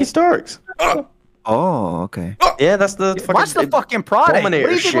 bro. Ricky Starks. Oh, okay. Yeah, that's the fucking. Watch the fucking product. What do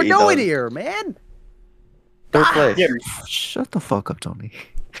Dominator you think we're shit he doing does. here, man? 3rd place. Yeah. Shut the fuck up, Tony.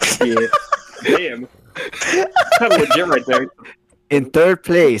 Yeah. Damn. Kind of legit right there. In 3rd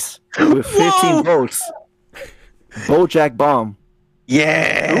place with 15 votes, Bojack Bomb.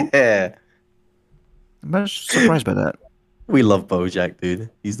 Yeah. I'm not surprised by that. We love Bojack, dude.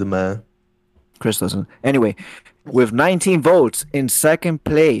 He's the man. Chris doesn't. Anyway, with 19 votes in 2nd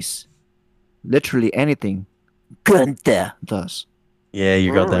place, literally anything Gunther does. Yeah,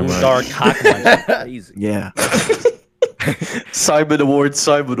 you got that right. Dark cock crazy. Yeah. Simon Awards.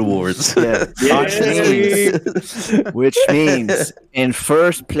 Yeah. Which means in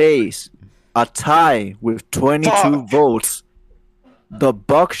 1st place, a tie with 22 votes, the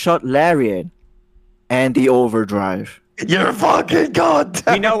Buckshot Lariat and the Overdrive. You're fucking god.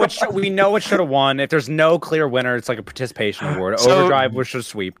 We know what should have won. If there's no clear winner, it's like a participation award. So- Overdrive was should have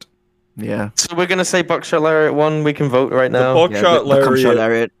sweeped. Yeah. So we're gonna say Buckshot Lariat won. We can vote right now. Buckshot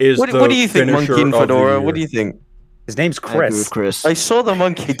Lariat is What the do you think, finisher Monkey and of the Fedora? year. What do you think? His name's I agree with Chris. Chris. I saw the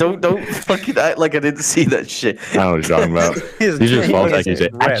monkey. Don't fucking act like I didn't see that shit. I don't know what you're talking about. His These are name false is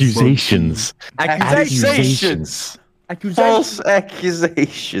accusations. Accusations. False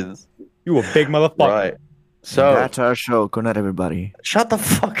accusations. You a big motherfucker. Right. So That's our show. Good night, everybody. shut the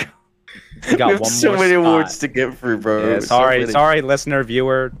fuck up. We got We have one so more many spot. awards to get through, bro. Yeah, So sorry, many. sorry, listener,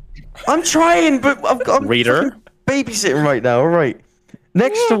 viewer. I'm trying, but I'm Reader? fucking babysitting right now. All right.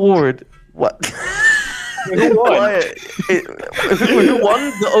 Next award. What? Who won? Who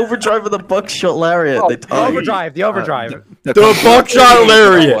won? The Overdrive of the Buckshot Lariat. They The tied. overdrive, the overdrive. The Buckshot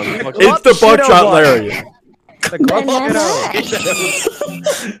Lariat. It's the Buckshot Lariat. The club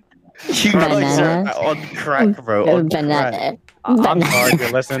You guys are on crack, bro. On crack. I'm sorry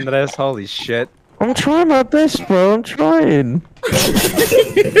you're listening to this. Holy shit. I'm trying my best, bro. I'm trying.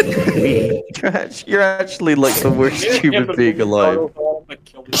 You're actually like the worst human being alive.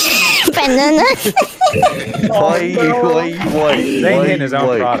 Banana. Why? Zane hitting his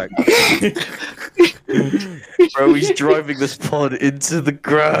own product. Bro, he's driving this pod into the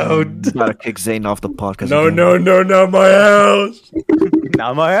ground. Gotta kick Zane off the podcast. No, again. no, not my house.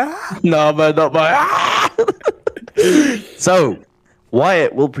 Not my ass. No, man, not my. So,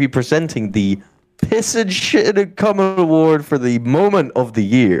 Wyatt will be presenting the Piss and Shit and Common Award for the moment of the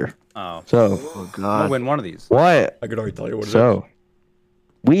year. Oh. So, Oh I'm God. gonna win one of these. Wyatt. I could already tell you what it is. So,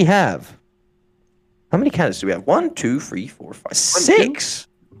 we have. How many candidates do we have? 1, 2, 3, 4, 5, 6.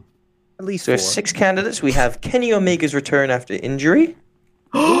 At least So, 4. 6 candidates. We have Kenny Omega's return after injury.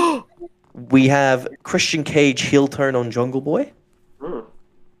 We have Christian Cage heel turn on Jungle Boy.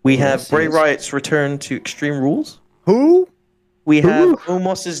 We have Bray Wyatt's return to Extreme Rules. Who? We have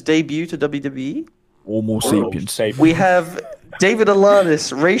Omos's debut to WWE. Homo sapiens. We have David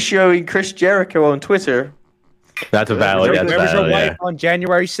Alanis ratioing Chris Jericho on Twitter. That's a valid. Where That's was your valid. wife Yeah. on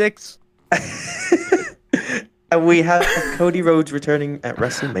January 6th? And we have Cody Rhodes returning at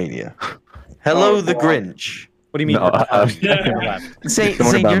WrestleMania. Hello, the Grinch. What do you mean? No, Zane, Don't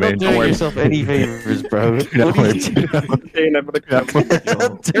worry you're about me. not Don't doing worry. yourself any favors, bro. Do not worry. Turn the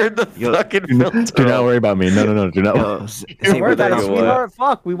fucking filter. Do not worry about me. No. Do not. Don't worry about it, sweetheart.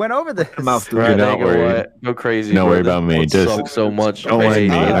 Fuck, we went over this. Do not worry. Go crazy. Don't bro. worry about me. This Just sucks so much. don't mind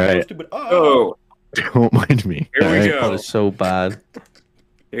me. All right. Oh, Don't mind me. here all we right? go. That is so bad.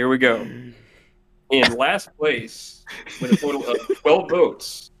 Here we go. In last place, with a total of 12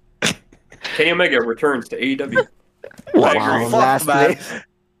 votes, Kenny Omega returns to AEW. I agree. Last place.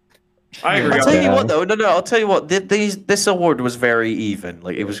 I agree. I'll on tell you that. what, though. No. I'll tell you what. This award was very even.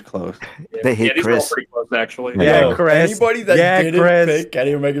 Like it was close. They hate these were all Chris. pretty close, actually. Yeah, Yo, Chris. Anybody that Yeah, didn't Chris. pick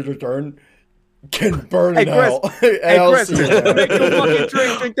Kenny Omega's return can burn Hey, in Chris. hell. Hey, I'll Chris, see make that. your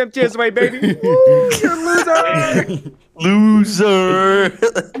fucking drink them tears away, baby. Woo, you're a loser. Loser.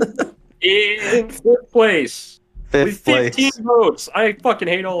 In fifth place, with Fifth place. 15 votes. I fucking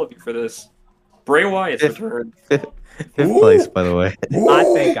hate all of you for this. Bray Wyatt's return. Fifth place, by the way. I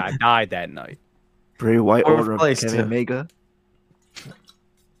think I died that night. Bray Wyatt Fourth over place, Kenny too. Omega.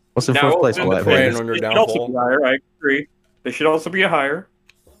 What's in Now, fourth place? in Wyatt, the baby? on your They should also downfall. be higher. I agree. They should also be higher.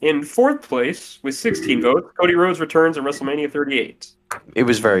 In fourth place, with 16 votes, Cody Rhodes returns at WrestleMania 38. It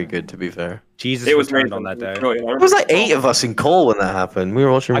was very good, to be fair. Jesus It was returned amazing. on that day. Brilliant. It was like 8 of us in call when that happened. We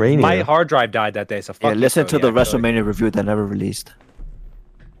were watching Rainier. My hard drive died that day, so fuck Yeah, you, listen to Cody, the I feel like- WrestleMania review that never released.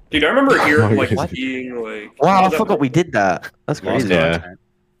 Dude, I remember hearing like What? being like. Wow, I that- forgot we did that. That's Lost crazy. Yeah. content.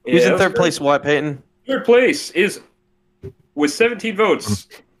 Yeah, Who's that in was third great. place, Wyatt Payton? Third place is with 17 votes.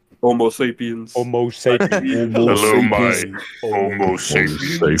 Homo sapiens. Homo sapiens. Hello, my Homo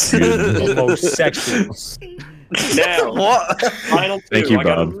sapiens. Homosexuals. Now, What? final two. Thank you, I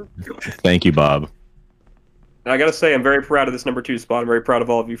gotta- Bob. Thank you, Bob. I gotta say, I'm very proud of this number 2 spot. I'm very proud of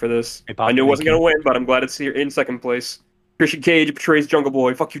all of you for this. Hey, Bob, I knew it wasn't thank gonna win, but I'm glad it's here in second place. Christian Cage portrays Jungle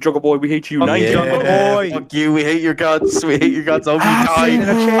Boy. Fuck you, Jungle Boy. We hate you. Fuck Nice you, Jungle Jungle Boy. Boy. Fuck you. We hate your guts. We hate your guts. Oh, you die.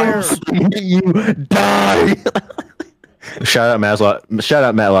 You die. Shout out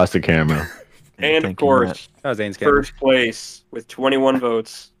Matt lost the camera. And of Thank you, course, That was Zane's camera. first place with 21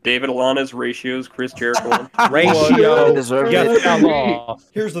 votes. David Alana's ratios. Chris Jericho. Ratio. They deserved Get it. them off.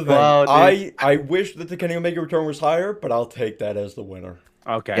 Here's the thing. Wow, dude. I wish that the Kenny Omega return was higher, but I'll take that as the winner.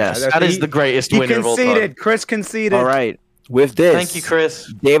 Okay. Yes. That is the greatest He winner of all time. conceded. Chris conceded. All right. With this, Thank you,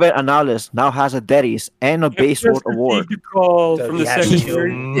 Chris. David Anales now has a Deddy's and a BasedWorld award. Call from the Yes,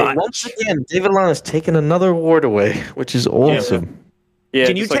 secondary. Once again, David Lana has taken another award away, which is awesome. Yeah,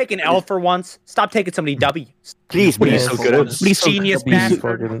 Can you just like- take an L for once? Stop taking so many W's. Please, What are you please. so good at? What are you so Genius what are you so-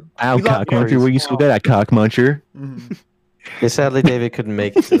 bastard. Ow, We love cock muncher. What are you so good at, cock muncher? Yeah, sadly, David couldn't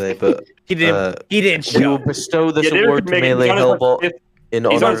make it today, but He didn't. He didn't we will show. bestow this Yeah, David award could to make it. Melee He's on his, like, Hellbot fifth- in he's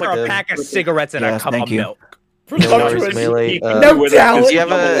on honor his, like, For of a him. pack of cigarettes and a Yes, cup thank of you. milk. In honor of Presumptuous. Melee. No with talent. do you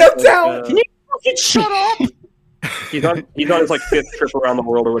have a- No talent. Can you fucking shut up? He's on his like 5th trip around the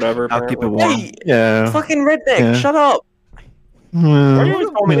world or whatever. I'll keep it apparently. warm. Hey, Yeah. fucking redneck, Yeah. shut up. Why do you always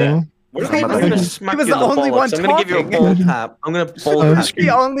call me that? What I'm is gonna that? smack He was you in the only bollocks. one I'm gonna give you a talking. ball tap. I'm gonna ball I'm tap screwed.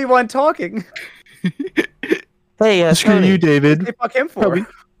 The you. only one talking. Hey, Screw you, Tony. David. They fuck him for.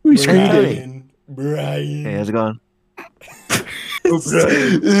 We screw you, David. Brian. Hey, how's it going?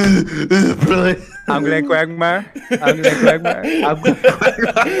 I'm Glenn Quagmire. I'm Glenn Quagmire.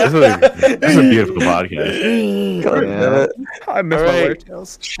 This is a beautiful podcast. God damn it. I miss All my right. weird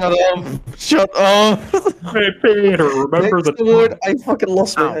tails. Shut up. Shut up. Hey, Peter, remember Next the award. I fucking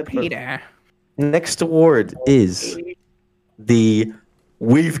lost my Oh, head. Peter. Next award is the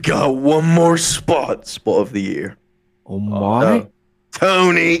We've Got One More Spot of the year. Oh my!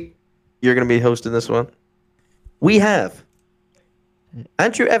 Tony, you're going to be hosting this one. We have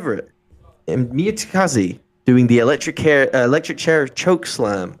Andrew Everett and Mia Takazi doing the electric chair choke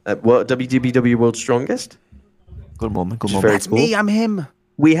slam at WDBW World Strongest. Good moment. Good Which is moment. very That's cool. me. I'm him.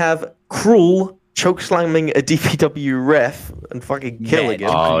 We have Cruel choke slamming a DPW ref and fucking killing him.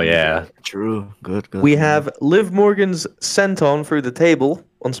 Oh yeah. True. Good. Good. We have Liv Morgan's senton through the table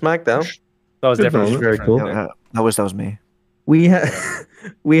on SmackDown. That was different. moment. Very cool. Yeah, that was me. We have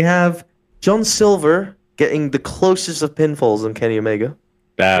we have John Silver getting the closest of pinfalls on Kenny Omega.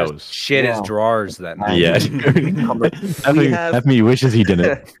 That was. Shit his Wow. drawers that night. Yeah. Half me wishes he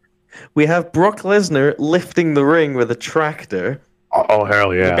didn't. We have Brock Lesnar lifting the ring with a tractor. Oh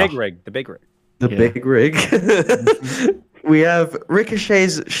hell yeah. The big rig. The big rig. The Yeah. big rig. We have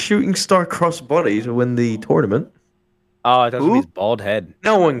Ricochet's shooting star crossbody to win the tournament. Oh, that's his bald head.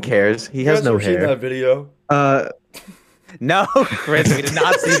 No one cares. He You has guys no ever seen hair. that video? No, Chris, we did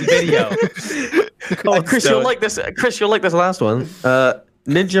not see the video. Chris, you'll like this. Chris, you'll like this last one.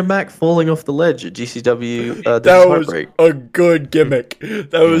 Ninja Mac falling off the ledge at GCW. That was a good gimmick.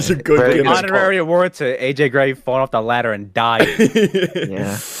 That was a good gimmick. Honorary award to AJ Gray falling off the ladder and dying.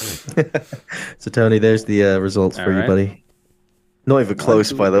 Yeah. So Tony, there's the results for you, buddy. Not even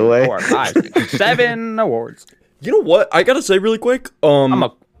close, by the way. 4, 5, 6, 7 awards. You know what? I gotta say really quick.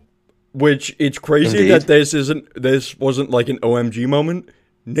 Which it's crazy that this wasn't like an OMG moment.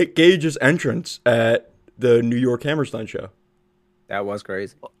 Nick Gage's entrance at the New York Hammerstein show. That was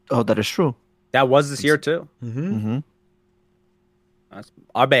crazy. Oh, that is true. That was this year too. Mm-hmm. That's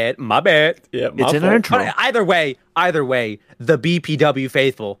my bad. Yeah, it's an intro. But either way, the BPW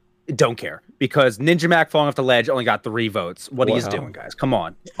faithful don't care because Ninja Mac falling off the ledge only got 3 votes. What are you doing, guys? Come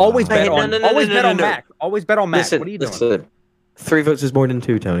on. Always bet on Mac. Always bet on Mac. What are you doing? Listen. 3 votes is more than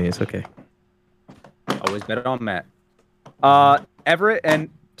 2, Tony. It's okay. Always bet on Matt. Everett and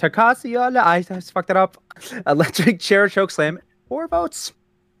Takasi, I fucked it up. Electric chair choke slam, 4 votes.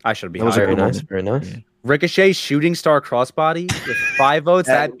 I should be higher. Very nice. Very nice. Yeah. Ricochet shooting star crossbody with 5 votes.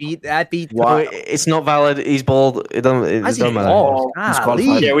 That beat. Wow. It's not valid. He's bald. It doesn't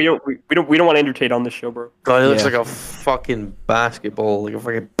matter. Yeah, we don't want to entertain on this show, bro. God, it looks like a fucking basketball. Like a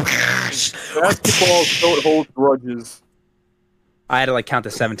fucking basketball don't hold grudges. I had to count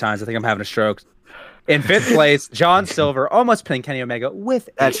to 7 times. I think I'm having a stroke. In 5th place, John Silver almost pinning Kenny Omega with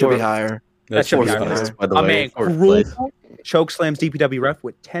that should be higher. That should be higher. By the way, Cruel choke slams DPW ref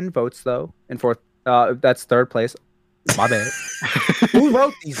with 10 votes though. In 4th, that's 3rd place. My bad. Who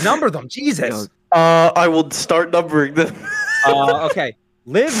wrote these? Number them, Jesus. I will start numbering them. Okay.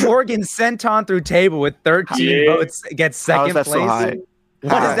 Liv Morgan sent on through table with 13 votes. Gets 2nd place. So high?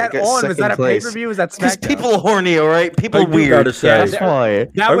 What is that on? Was that a pay-per-view? Was that SmackDown? Because people are horny, all right? People weird. That's why.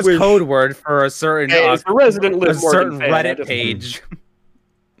 That was code word for a certain Reddit page.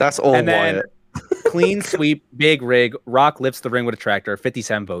 That's all. And then clean sweep, big rig, Rock lifts the ring with a tractor,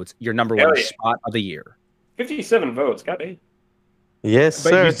 57 votes. Your number 1 spot of the year. 57 votes, got me. Yes, but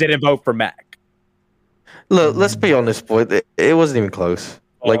sir. You didn't vote for Mac. Look, let's be honest, boy. It wasn't even close.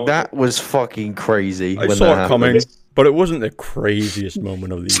 That was fucking crazy. I saw it coming. But it wasn't the craziest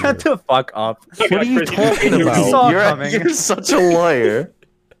moment of the year. Shut the fuck up. What are you talking about? You're such a liar.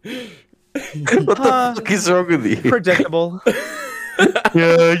 What the fuck is wrong with you? Predictable.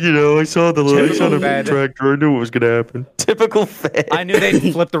 Yeah, I saw the tractor. I knew what was going to happen. Typical fan. I knew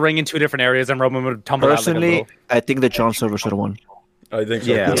they'd flip the ring in 2 different areas and Roman would tumble out. Personally, I think that John Silver should have won. I think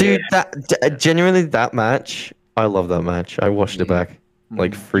so. Yeah. Dude, genuinely, that match, I love that match. I watched it back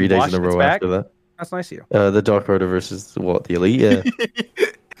 3 days in a row after that. That's nice of you. The Dark Order versus the Elite.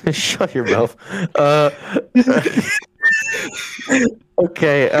 Yeah. Shut your mouth.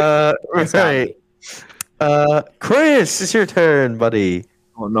 Okay. Right. Chris, it's your turn, buddy.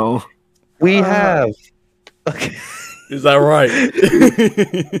 Oh no. We have. Okay. Is that right?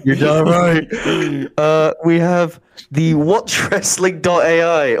 You're darn right. We have the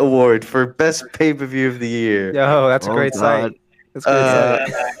WatchWrestling.ai award for best pay-per-view of the year. Yo, that's a great site. That's a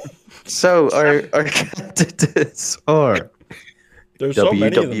great site. So our candidates are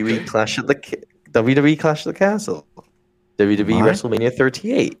WWE Clash at the Castle, WWE WrestleMania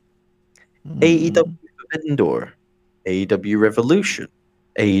 38, AEW Forbidden Door, AEW Revolution,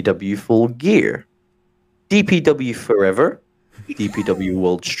 AEW Full Gear, DPW Forever, DPW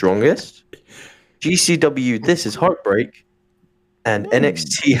World's Strongest, GCW This Is Heartbreak, and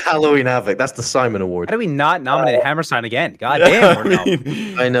NXT Halloween Havoc. That's the Simon Award. How do we not nominate Hammerstein again? God damn.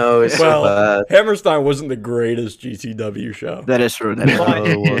 I know. It's so bad. Hammerstein wasn't the greatest GCW show. That is true.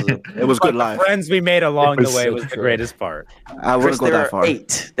 It was good live. Friends we made along the way was the greatest part. I wouldn't go that far.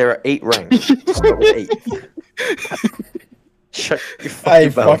 There are 8 ranks. Start with 8. Shut your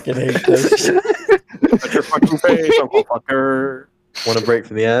fucking mouth. Fucking hate this. Shut your fucking face, Uncle Fucker. Want a break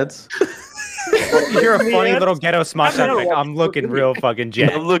from the ads? You're a funny little ghetto smash. I'm looking real fucking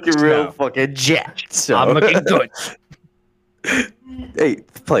jet. I'm looking real fucking jet. So. I'm looking good.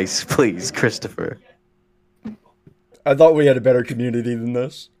 8th place, please, Christopher. I thought we had a better community than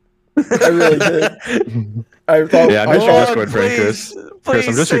this. I really did. I thought. Yeah, I'm just your Discord friend, Chris. Chris,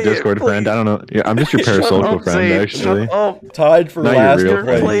 I'm just your Discord friend. I don't know. Yeah, I'm just your parasocial friend, actually. Tied for last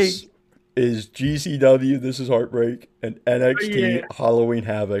place is GCW. This is Heartbreak and NXT Halloween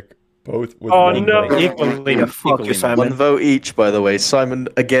Havoc. Both with one vote. Equally, one vote each, by the way. Simon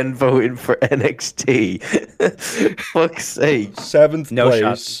again voting for NXT. Fuck's sake. 7th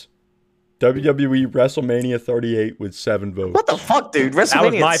place. WWE WrestleMania 38 with 7 votes. What the fuck, dude?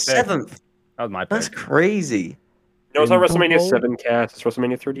 WrestleMania 7th. That was my pick. That's crazy. No, it's not WrestleMania 7, Cass. It's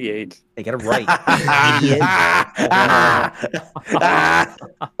WrestleMania 38. They get it right.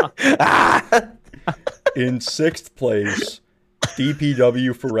 In 6th place,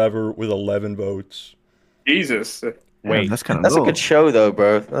 DPW Forever with 11 votes. Jesus. Wait, that's kind of That's a good show, though,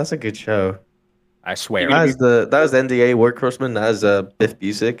 bro. That's a good show. I swear. That was the NDA Workhorseman. That was Biff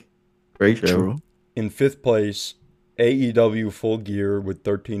Busick. Great show. True. In 5th place, AEW Full Gear with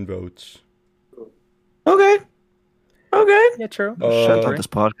 13 votes. Okay. Yeah, true. Shut up this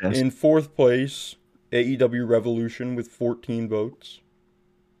podcast. In 4th place, AEW Revolution with 14 votes.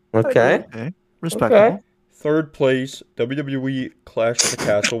 Okay. Respectable. Okay. 3rd place, WWE Clash at the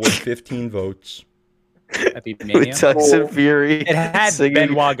Castle with 15 votes. Epic Mania. With Tyson Fury. It had singing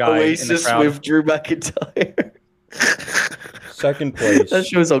Benoit guy in the Oasis crowd. with Drew McIntyre. 2nd place. That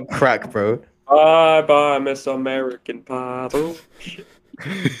show's on crack, bro. Bye bye, Miss American Pie.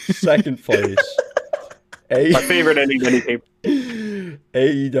 2nd place. My favorite ending any paper.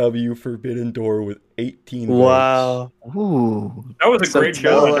 AEW Forbidden Door with 18 Wow. votes. Ooh. That was a great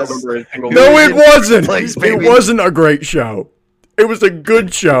show. I don't remember a single No, it wasn't. Place, It baby. wasn't a great show. It was a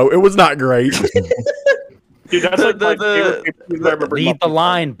good show. It was not great. Dude, that's like my favorite pay-per-view I remember. Read the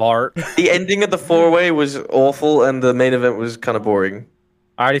line, Bart. The ending of the 4-way was awful, and the main event was kind of boring.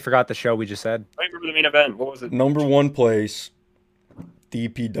 I already forgot the show we just said. I remember the main event. What was it? Number 1 place,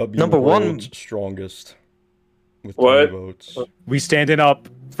 DPW Number one. World's Strongest with 20 What? votes. We standing up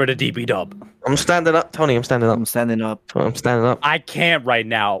for the DP dub. I'm standing up, Tony. I'm standing up. I'm standing up. I'm standing up. I can't right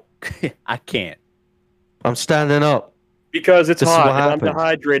now. I can't. I'm standing up. Because it's This is hot what and I'm happens.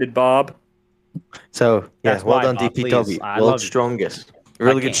 dehydrated, Bob. So, yeah, That's well why, done, Bob, DPW. please. I love World's you. Strongest.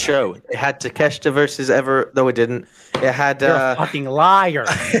 Really good can't. show. It had Takeshita versus Ever, though it didn't. It had. You're a fucking liar.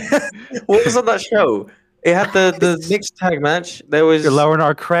 What was on that show? It had the mixed tag match. There was. You're lowering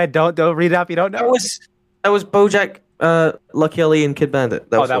our cred. Don't read it up. You don't know. That was BoJack, Lucky Ali, and Kid Bandit.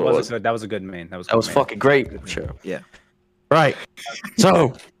 That was that what it was a good. That was a good main. That was. That was fucking great show. Yeah. Right.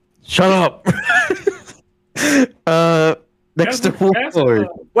 So, shut up. Next award.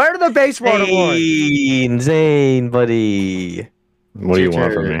 Where are the BasedWorld awards? Zane, buddy. What do you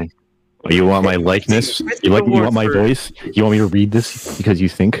want from me? Oh, you want my likeness? You want my voice? You want me to read this because you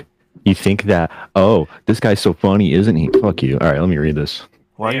think that this guy's so funny, isn't he? Fuck you. All right, let me read this.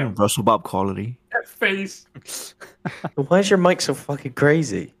 Why are you Russell Bob quality? That face. Why is your mic so fucking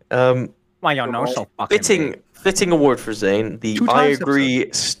crazy? Why y'all know so fucking Fitting award for Zane, the 2 I times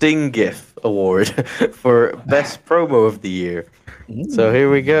Agree Sting GIF award for best promo of the year. So here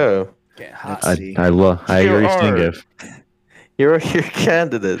we go. I agree. Sting GIF. Here are your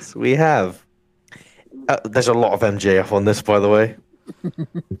candidates. We have. There's a lot of MJF on this, by the way.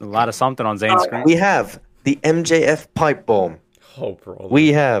 A lot of something on Zane's screen. We have the MJF pipe bomb. Oh, bro. We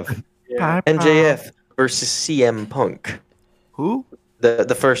have MJF versus CM Punk. Who?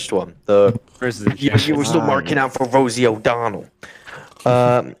 The first one. You were still marking out for Rosie O'Donnell.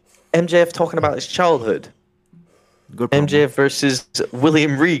 MJF talking about his childhood. Good promo. MJF versus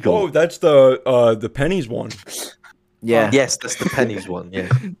William Regal. Oh, that's the pennies one. Yeah. Yes, that's the pennies one. Yeah.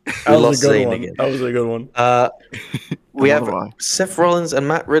 That was lost a good Zane one. again. That was a good one. We have Another one. Seth Rollins and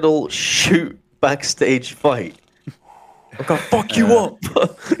Matt Riddle shoot backstage fight. I'm gonna fuck you up.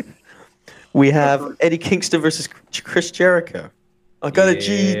 We have Eddie Kingston versus Chris Jericho. I got a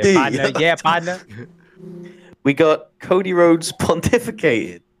GED. Partner. Yeah, partner. We got Cody Rhodes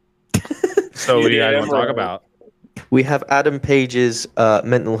pontificated. So what do you guys want to talk about? We have Adam Page's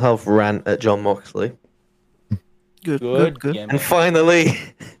mental health rant at John Moxley. Good. Yeah, And finally,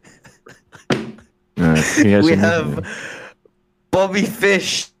 we have Bobby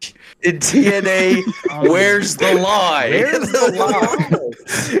Fish in TNA. Where's the lie? Where's the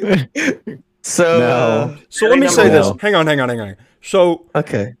lie? So, So let me say this. Hang on. So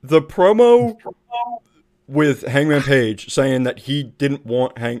okay. the promo with Hangman Page saying that he didn't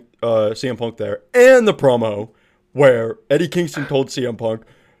want CM Punk there, and the promo where Eddie Kingston told CM Punk,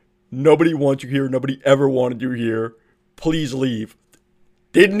 "Nobody wants you here. Nobody ever wanted you here. Please leave."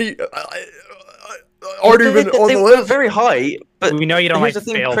 Didn't he? Aren't even on the list. Very high, but we know you don't here's like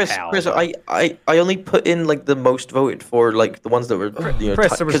the thing, Phil, Chris. pal. Chris, I only put in like the most voted for like the ones that were.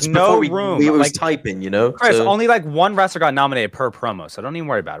 Chris, there was 'cause no before room. It was Like, typing, you know. Chris, so, only like one wrestler got nominated per promo, so don't even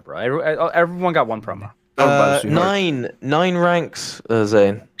worry about it, bro. Everyone got one promo. nine ranks,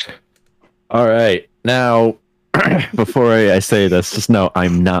 Zane. All right. Now, before I say this, just know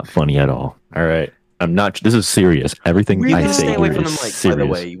I'm not funny at all. All right. I'm not. This is serious. Everything I say Stay away here from the is mic, serious. by the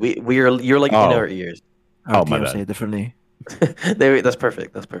way. You're like in our ears. Oh, my I'll bad. say it differently. That's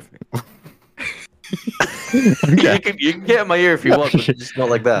perfect. You can get in my ear if you want, but just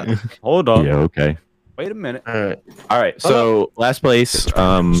not like that. Hold on. Yeah. Okay. Wait a minute. All right. All right. So last place.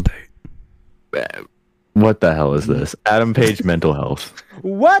 What the hell is this? Adam Page mental health.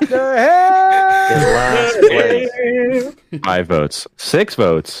 What the hell? In last place. 5 votes. 6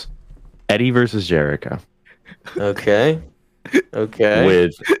 votes. Eddie versus Jericho. Okay.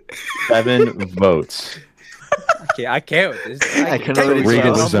 With 7 votes. I can't with this. I can already Read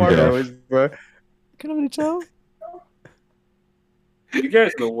tell. it with MJF. Bro. Can already tell. You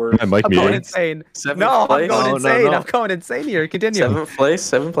guys are the worst. I might I'm be going insane. No, I'm going insane. I'm going insane here. Continue.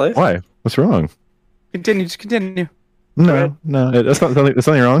 7th place. Why? What's wrong? Continue. Just continue. No, that's not something. There's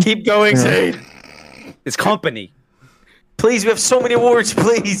something wrong. Keep going, Zane. It's company. Please, we have so many awards,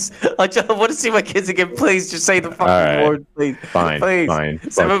 please. I just want to see my kids again. Please, just say the fucking award, please. Fine. Please. Fine.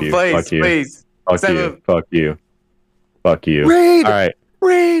 7th place, please. Fuck you. Read. All right.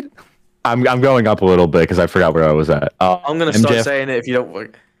 Read. I'm going up a little bit because I forgot where I was at. I'm gonna start saying it if you don't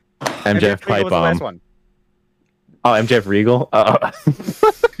work. MJF pipe bomb. Oh, MJF Regal.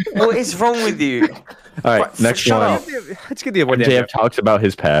 What is wrong with you? All right, next one. Let's get the award. MJF talks about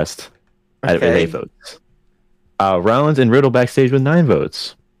his past. With 8 Okay. votes. Rollins and Riddle backstage with 9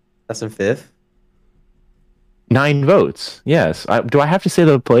 votes. That's in 5th. 9 votes. Yes. Do I have to say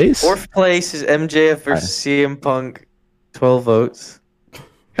the place? 4th place is MJF versus CM Punk. 12 votes.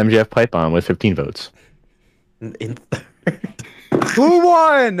 MJF pipe bomb with 15 votes. In Who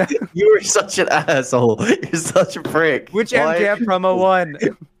won? You were such an asshole. You're such a prick. Which MJF promo won?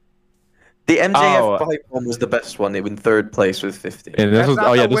 The MJF pipe bomb was the best one. It was in 3rd place with 50. And this was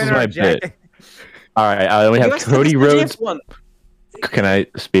this is my bit. All right, we have Cody Rhodes. Can I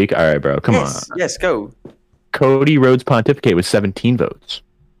speak? All right, bro. Come on. Yes, go. Cody Rhodes pontificate with 17 votes.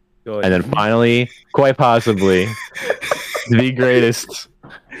 Good. And then finally, quite possibly, the greatest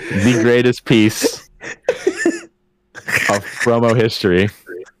piece of promo history.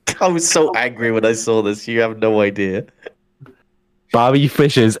 I was so angry when I saw this. You have no idea. Bobby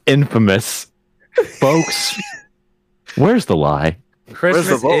Fish's infamous. Folks, where's the lie?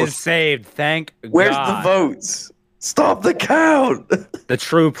 Christmas is saved. Thank Where's God. the votes? Stop the count. The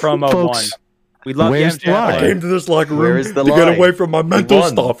true promo Folks, won. We love where's the lie? I came to this locker Where room is the to lie? get away from my mental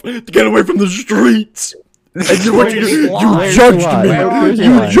stuff, to get away from the streets. And you Where's judged the lie? Where's me. the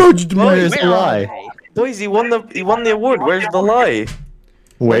You lie? judged me. Where's the lie? Boys, he won the award. Where's the lie?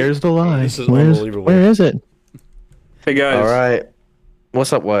 Where's the lie? This is unbelievable. Where is it? Hey guys. All right.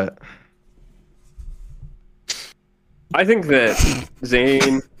 What's up, Wyatt? I think that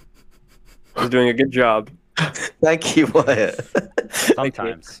Zane is doing a good job. Thank you, Wyatt.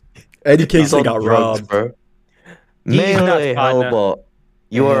 Sometimes. Eddie He's Kingston on got drugs, robbed. bro. He's Melee nuts, partner. Hellbot.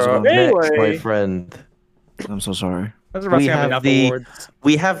 You are up next, my Melee. friend. I'm so sorry.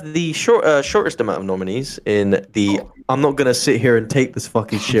 We have the shortest amount of nominees in the I'm not gonna sit here and take this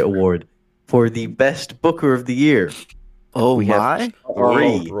fucking shit award for the best booker of the year. Oh, We have Oh,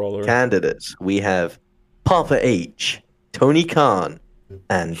 3 brother. candidates. We have Papa H, Tony Khan,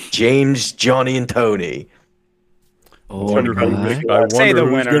 and James, Johnny, and Tony. Oh, Wonder my. Say the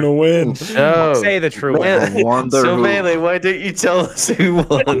who's winner. gonna win. So, Say the true winner. I wonder so who. Melee, why don't you tell us who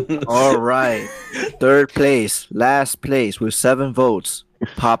won? All right. 3rd place, last place with 7 votes.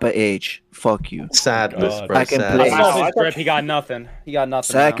 Papa H. Fuck you. Sadness, God. bro. Second I place. saw his grip. He got nothing. He got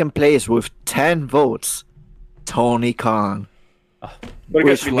nothing. Second place with 10 votes. Tony Khan. What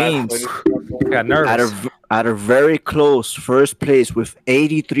Which you last means place? I got nervous. at a very close first place with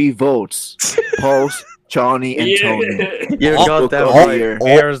 83 votes. Post Johnny and Tony. You got that Book of the right. year.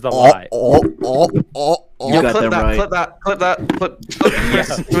 There's the lie. You got clip them that, right. clip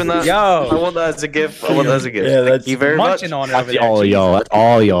that. Doing that. Yo. I want that as a gift. I want that as a gift. Yeah, that's- Thank you very much. Munching on it over That's there. all y'all. That's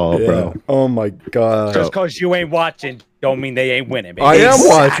all y'all, Yeah. bro. Oh my god. Just because you ain't watching, don't mean they ain't winning, baby. I am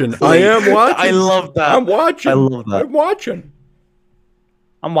watching. I am watching. I love that. I'm watching. I love that. I'm watching.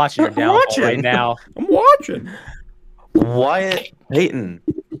 I'm watching your downfall watching. right now. I'm watching. Wyatt Payton,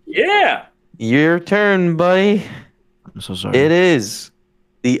 Yeah. your turn, buddy. I'm so sorry. It is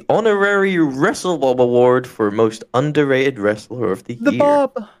the honorary WrestleBob Award for most underrated wrestler of the year.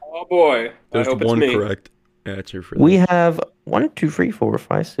 Bob. Oh boy. There's I hope it's one me. correct answer for that. We have 1, 2, 3, 4,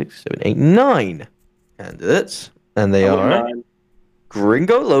 5, 6, 7, 8, 9 candidates, and they I would are not.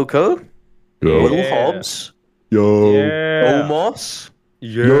 Gringo Loco, Yo. Will Yeah. Hobbs, Yo. Yeah. Omos,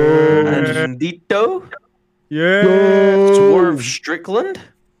 Yeah. Andito, Yeah. Swerve Strickland,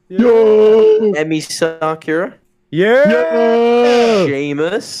 Yo. Emi Sakura, Yeah.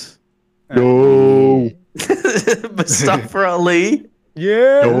 Sheamus, Yo. Mustafa Ali,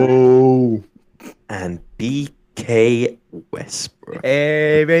 Yeah. Yo. and BK Westbrook.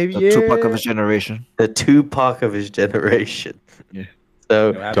 Hey, baby. The Tupac of his generation. The Tupac of his generation. Yeah.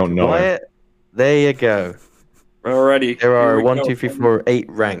 So, Don't know. Wyatt, there you go. Alrighty. There Here are we 1, go. 2, 3, 4, 8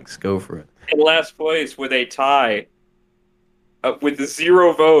 ranks. Go for it. In last place with a tie, with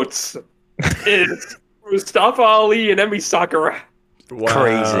 0 votes, is Mustafa Ali and Emi Sakura. Wow.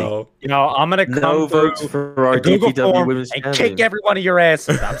 Crazy. You know, I'm gonna come no votes for our Google DPW form women's and champion. kick every one of your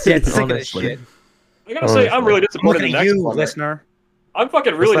asses. I'm sick of this shit. I gotta say, I'm really disappointed in the next one. Listener. I'm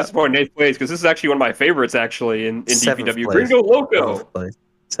fucking really disappointed in 8th place because this is actually one of my favorites actually in DPW. Place. Gringo Loco.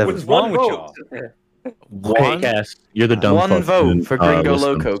 What's wrong with y'all? One, yes, you're the dumb one fuck vote for Gringo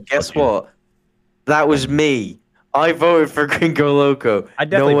listen, Loco. Guess what? That was me. I voted for Gringo Loco. I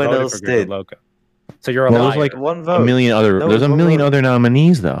definitely no one voted else for Gringo did. Loco. So you're a Well, liar. there's like one a vote. million other. No, there's a one million vote. other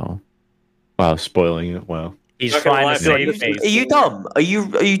nominees though. Wow, spoiling it. Wow. He's Not gonna trying lie, to I feel save like this face. Are you dumb? Are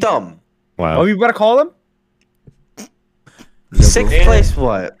you dumb? Wow. Oh, you better call him? 6th place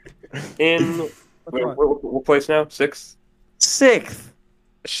what? In what place now? 6th? 6th.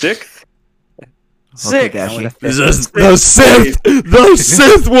 6th? The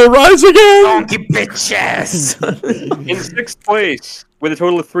Sith will rise again. Donkey bitches. In 6th place, with a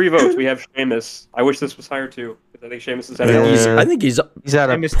total of 3 votes, we have Sheamus. I wish this was higher too, because I think Sheamus is at I think he's at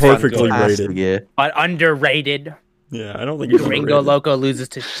a perfectly fantastic rated. year. But underrated. Yeah, I don't think he's Gringo underrated. Loco loses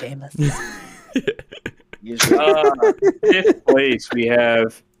to Sheamus. 5th place, we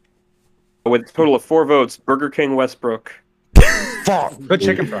have, with a total of 4 votes, Burger King Westbrook. Fuck. Good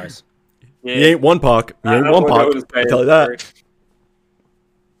chicken fries. Yeah. He ain't one Pac. He ain't one Pac. I tell you that.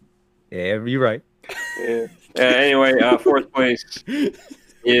 Yeah, you're right. Yeah. Anyway, 4th place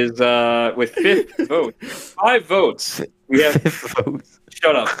is with 5th vote. 5 votes. We have 5th votes.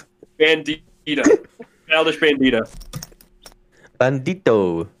 Shut up. Bandita. Childish Bandita.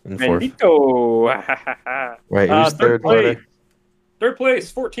 Bandito in 4th. Bandito. Right, who's 3rd place. 3rd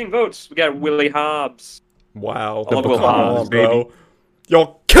place, 14 votes. We got Willie Hobbs. Wow. I love Will Hobbs, bro.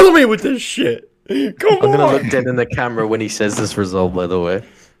 Y'all killing me with this shit. Come I'm on. gonna look dead in the camera when he says this result, by the way.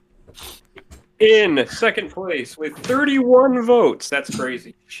 In 2nd place with 31 votes. That's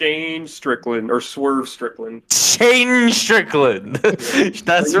crazy. Shane Strickland or Swerve Strickland. Shane Strickland.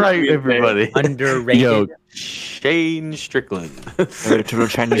 That's right, everybody. Underrated. Yo, Shane Strickland.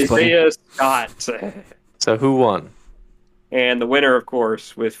 Isaiah Scott. So who won? And the winner, of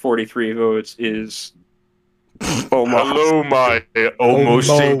course, with 43 votes is Hello, my Homo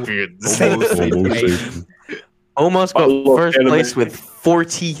sapiens. Almost got first place with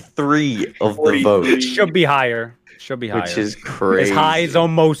 43 of the votes. Should be higher. Which is crazy. As high as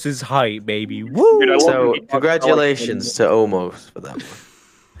Omos's height, baby. Woo! Dude, So, congratulations to Omos for that one.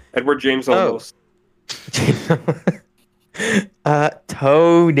 Edward James Olmos.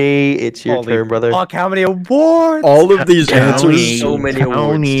 Tony, it's your turn, brother. Fuck, how many awards? All of these answers. So many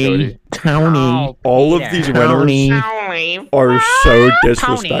awards, Tony. All of these winners are so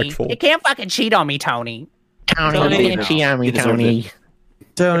disrespectful. You can't fucking cheat on me, Tony. Tony, cheat on me, Tony.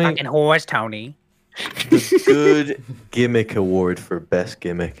 Tony. Fucking horse, Tony. The Good Gimmick Award for Best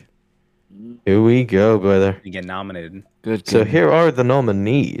Gimmick. Here we go, brother. You get nominated. Good. So here are the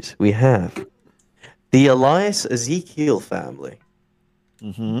nominees. We have the Elias Ezekiel family.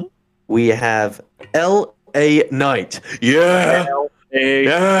 Mm-hmm. We have L.A. Knight. Yeah.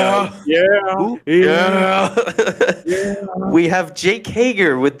 Yeah. We have Jake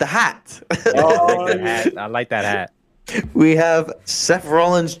Hager with the hat. I like that hat. We have Seth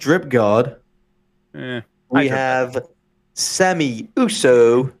Rollins Drip God. We drip have Sammy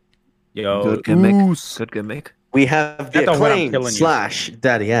Uso. Yo, Good gimmick. Oos. Good gimmick. We have the That's the one I'm Acclaim killing you. /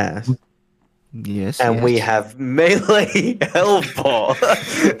 Daddy Ass. Yes. And we have Melee Hellball.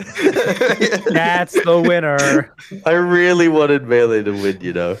 That's the winner. I really wanted Melee to win,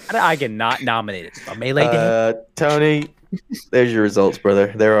 you know. I get not nominated. A Melee Day. Tony, there's your results,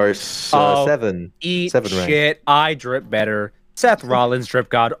 brother. There are 7. Eat 7 ranked. shit. I drip better. Seth Rollins, Drip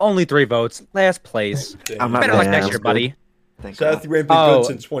God, only 3 votes. Last place. I'm not Better luck bad. next year, buddy. Thank Seth, God. you ain't been good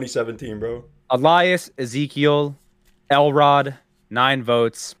since 2017, bro. Elias, Ezekiel, Elrod, 9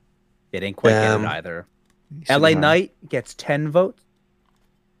 votes. Didn't quite get it either. LA Knight gets 10 votes.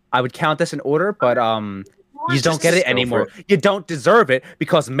 I would count this in order, but you don't get it anymore. You don't deserve it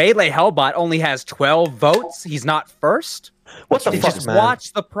because Melee Hellbot only has 12 votes. He's not first. What the fuck, Just man?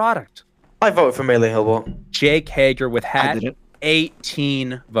 watch the product. I voted for Melee Hellbot. Jake Hager with hat,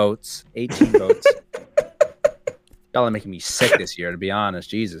 18 votes. 18 votes. Y'all are making me sick this year, to be honest.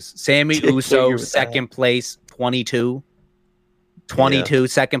 Jesus. Sammy Uso, second place, 22. 22,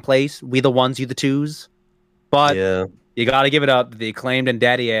 second place. We the ones, you the twos. But you got to give it up. The Acclaimed and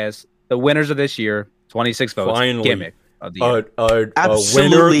Daddy Ass, the winners of this year, 26 votes. Finally, gimmick of the year. A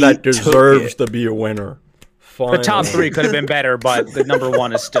winner that deserves to be a winner. Finally. The top 3 could have been better, but the number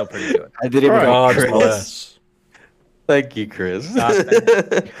 1 is still pretty good. I did it God without bless. Thank you, Chris.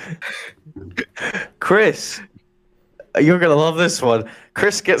 Chris, you're gonna love this one.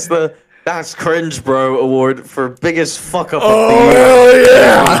 Chris gets the That's Cringe Bro award for biggest fuck up of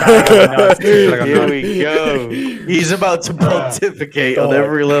the year. Here we go. He's about to pontificate on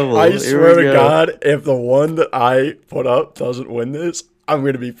every level. I swear to God, if the one that I put up doesn't win this, I'm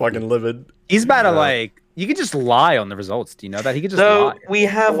gonna be fucking livid. He's about to like. You could just lie on the results. Do you know that he could just lie? We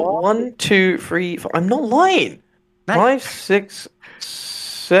have 1, 2, 3, 4. I'm not lying. 5, 6,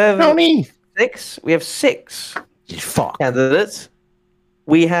 7, 6. We have 6 candidates.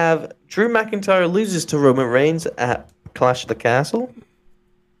 We have Drew McIntyre loses to Roman Reigns at Clash of the Castle.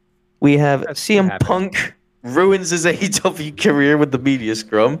 We have CM Punk ruins his AEW career with the media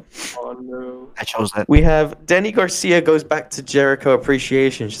scrum. Oh no! I chose that. We have Denny Garcia goes back to Jericho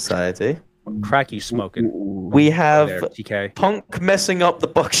Appreciation Society. Crack you smoking. We have Punk messing up the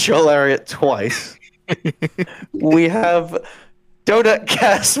Buckshot Lariat twice. We have Donut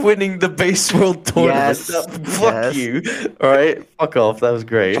Cass winning the BasedWorld tournament. Fuck you. Alright, fuck off. That was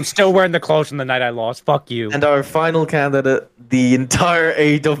great. I'm still wearing the clothes from the night I lost. Fuck you. And our final candidate, the entire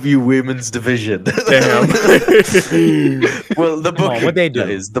AW women's division. Damn. Well, the booking. What'd they do?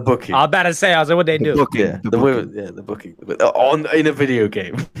 Is the booking. I was about to say, I was like, what'd they do? The booking. In a video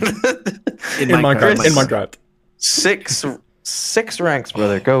game. In Minecraft. 6 ranks,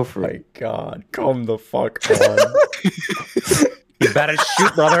 brother. Go for it. My God, come the fuck on. You better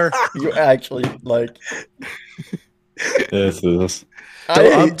shoot, brother. You actually like. Yes, this.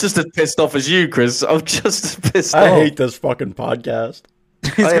 I'm just as pissed off as you, Chris. I'm just as pissed off. I hate this fucking podcast.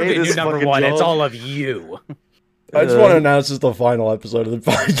 It's gonna be new number 1. It's all of you. I just want to announce this is the final episode of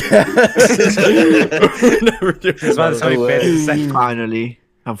the podcast. Never do this. Finally,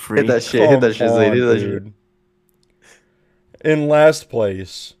 I'm free. Hit that shit. Hit that shit, Zane. Hit that shit. In last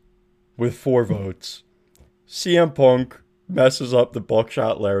place, with 4 votes, CM Punk messes up the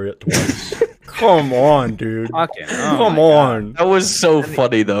Buckshot Lariat twice. Come on, dude. Come on. That was so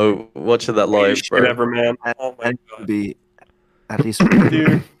funny, though, watching that live, bro. Ever, man. Oh my God. Be at least,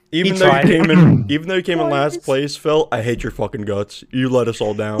 dude. Even though you came in last place, Phil, I hate your fucking guts. You let us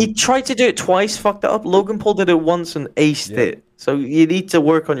all down. He tried to do it twice, fucked it up. Logan Paul did it once and aced it. So you need to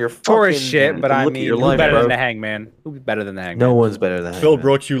work on your fucking shit, but I mean, who's better than the Hangman? Who's better than the Hangman? No one's better than Phil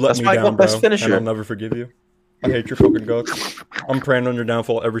Brooks, you let me down, bro. Best finisher. And I'll never forgive you. I hate your fucking guts. I'm praying on your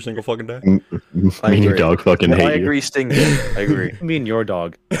downfall every single fucking day. Me and your dog fucking hate you. I agree, Sting. I agree. Me and your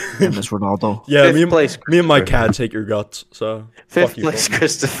dog. And Miss Ronaldo. Yeah, me and my cats hate your guts. So 5th place,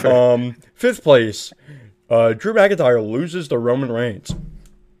 Christopher. 5th place. Drew McIntyre loses to Roman Reigns.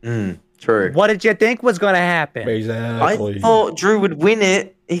 True. What did you think was going to happen? Exactly. I thought Drew would win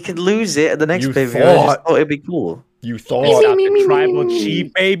it. He could lose it at the next pay-per-view. I just thought it'd be cool. You thought. The tribal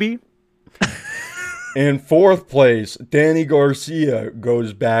chief, baby. In 4th place, Danny Garcia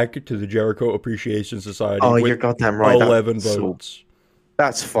goes back to the Jericho Appreciation Society. Oh, you're goddamn right. 11 votes.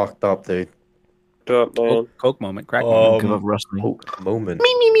 That's fucked up, dude. Coke moment. Crack moment. Give up wrestling. Coke moment.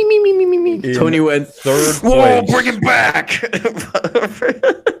 Me. Tony went 3rd place. Whoa, bring it back!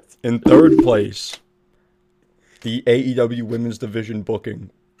 In 3rd place, the AEW Women's Division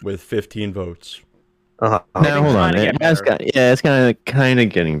booking with 15 votes. Now hold on, it's kind of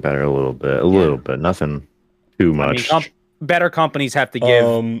getting better a little bit, nothing too much. I mean, better companies have to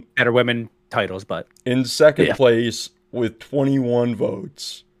give better women titles, but in 2nd place with 21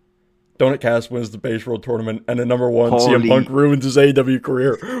 votes, Donut Cast wins the BasedWorld tournament, and at number 1, CM Punk ruins his AEW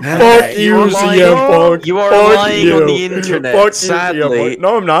career. Fuck you, CM Punk. You are lying on the internet. Fuck sadly. you,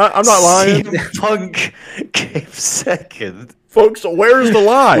 no, I'm not. I'm not lying. CM Punk came 2nd. Folks, where's the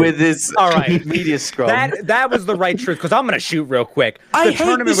lie? With his media scrum. That was the right truth, because I'm going to shoot real quick. I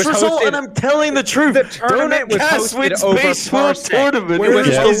hate this result, and I'm telling the truth. The tournament was hosted over BasedWorld tournament.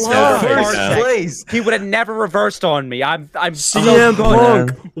 It was first place. He would have never reversed on me. I'm CM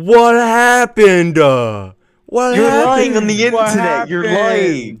Punk, what happened? What You're happened? lying on the internet. You're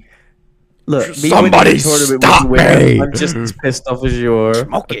lying. Look, somebody stop me! I'm just as pissed off as you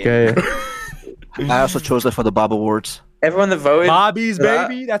are. Okay. I also chose it for the Bob Awards. Everyone that voted, Bobby's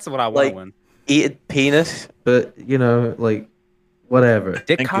baby. That's what I want to win. Eat a penis, but whatever.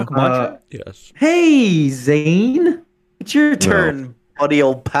 Dick cock muncher. Yes. Hey, Zane, it's your turn, buddy,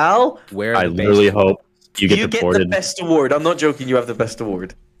 old pal. I literally hope you get deported. Get the best award. I'm not joking. You have the best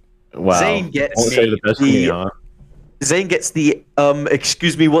award. Wow. Zane gets the best Zane gets the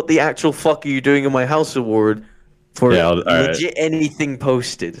excuse me, what the actual fuck are you doing in my house award for legit anything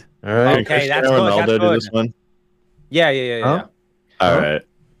posted. All right. Okay, that's good. Ronaldo That's good. This one. Yeah. Huh? All right.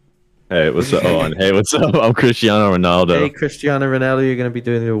 Hey, what's up, Owen? Hey, what's up? I'm Cristiano Ronaldo. Hey, Cristiano Ronaldo, you're gonna be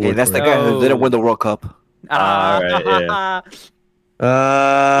doing the award. Hey, that's the guy who didn't win the World Cup. All right,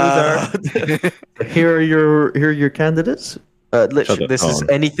 Here are your candidates. Literally, this is phone.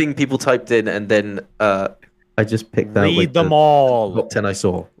 anything people typed in, and then I just picked out. Read them all. Top 10 I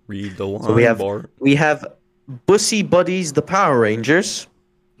saw. Read the line, So bar. we have Bussy Buddies, the Power Rangers.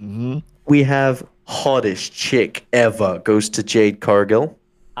 Mm-hmm. We have hottest chick ever goes to Jade Cargill.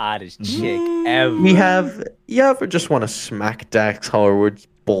 Hottest chick ever. We have you ever just want to smack Dax Harwood's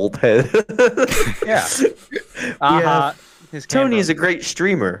bald head? Yeah. We have Tony is a great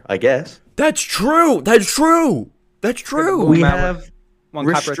streamer, I guess. That's true. That's true. That's true. We have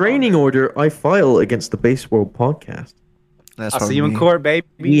restraining order I file against the BasedWorld podcast. I'll see you in court, baby.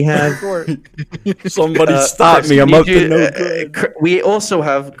 We have somebody stop me. I'm up to no good. We also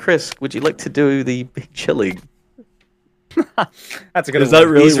have Chris. Would you like to do the big chilling? That's a good. Is that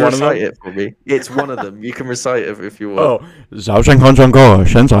really one of them? It for me. It's one of them. You can recite it if you want. Oh, 早上看上课，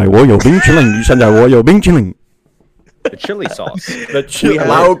现在我有冰淇淋，现在我有冰淇淋。 The chili sauce. The chili.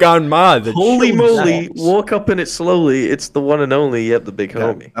 The Holy moly! Walk up in it slowly. It's the one and only. Yep, the big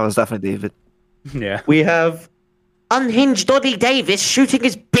homie. That was definitely David. Yeah. We have unhinged Doddy Davis shooting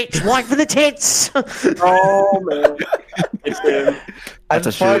his bitch wife in the tits. Oh man, it's him.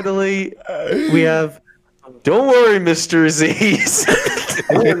 And finally, we have. Don't worry, Mr. Aziz.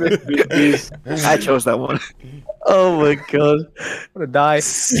 I chose that one. Oh my god. What a die.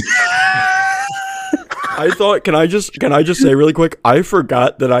 I thought, can I just say really quick? I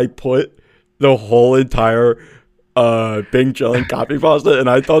forgot that I put the whole entire Bing Chilling copy pasta, and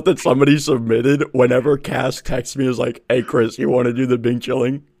I thought that somebody submitted whenever Cass texts me was like, "Hey Chris, you want to do the Bing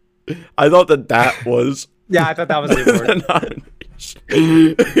Chilling?" I thought that was. Yeah, I thought that was the word.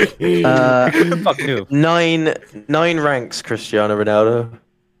 Fuck you. 9 ranks, Cristiano Ronaldo.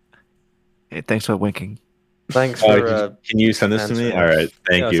 Hey, thanks for winking. Thanks for. Can you send this to me? All right,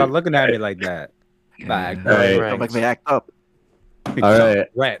 thank you. Stop looking at me like that. Bye. All right. Don't make me act up. All right.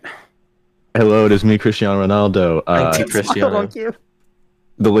 Right. Hello, it is me, Cristiano Ronaldo. Thank you, Cristiano.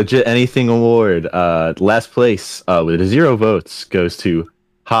 The Legit Anything Award, last place with 0 votes goes to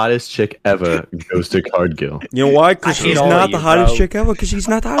hottest chick ever goes to Cargill. You know why? Because he's not the hottest chick ever. Because he's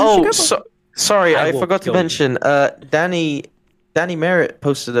not the hottest chick ever. Sorry, I forgot to mention. Danny Merritt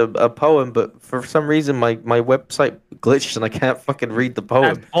posted a poem, but for some reason my website glitched and I can't fucking read the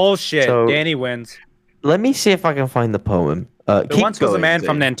poem. That's bullshit. So, Danny wins. Let me see if I can find the poem. The once was a man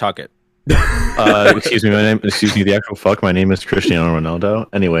from Nantucket. Excuse me, the actual fuck. My name is Cristiano Ronaldo.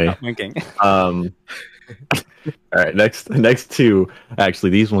 Anyway, winking. All right, next two. Actually,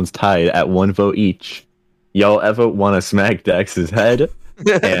 these ones tied at 1 vote each. Y'all ever want to smack Dax's head?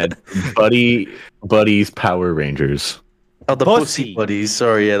 And Buddy's Power Rangers. Oh, the Pussy Buddies.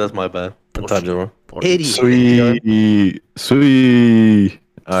 Sorry, yeah, that's my bad. Sweet.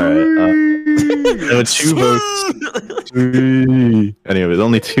 All right. There were 2 votes. Sweet. Anyways,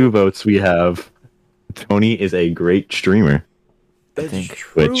 only 2 votes we have. Tony is a great streamer. That's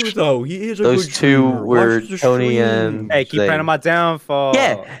true, though. He is a Those good 2 streamer. were Watch the Tony stream. and. Hey, keep playing on my downfall.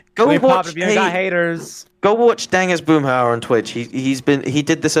 Yeah, go we watch. If you ain't got haters. Go watch Dangus Boomhauer on Twitch. He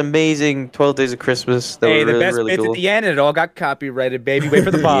did this amazing 12 Days of Christmas. That Hey, were the best really bits cool. at the end, and it all got copyrighted, baby. Wait for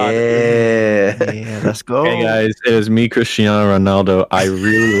the pod. Yeah, let's go. Hey guys, it is me, Cristiano Ronaldo. I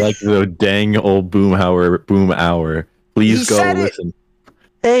really like the dang old boom hour. Please go listen.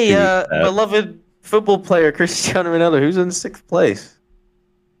 Hey, beloved football player Cristiano Ronaldo, who's in 6th place.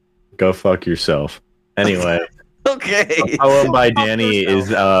 Go fuck yourself. Anyway. Okay. The poem by Danny is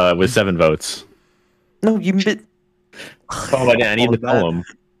with 7 votes. No, you missed. Oh, by Danny, I need the poem.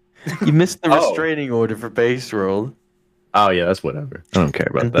 You missed the restraining order for BasedWorld. Oh yeah, that's whatever. I don't care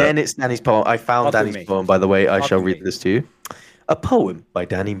about And that. then it's Danny's poem. I found Danny's poem, by the way. I shall read this to you. A poem by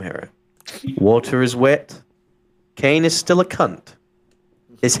Danny Merritt. Water is wet. Kane is still a cunt.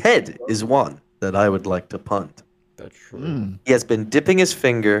 His head is one that I would like to punt. That's true. He has been dipping his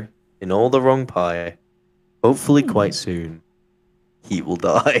finger in all the wrong pie. Hopefully quite soon, he will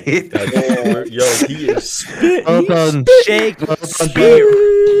die. Yo, he is spit. Well done. Shakespeare.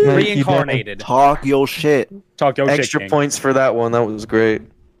 Reincarnated. Talk your shit. Talk your shit, Extra King. points for that one. That was great.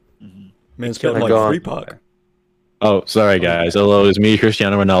 Man, spit like gone. free pot. Oh, sorry guys. Hello, it's me,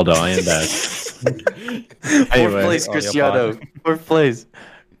 Cristiano Ronaldo. I am back. Anyway. 4th place, Cristiano. 4th place.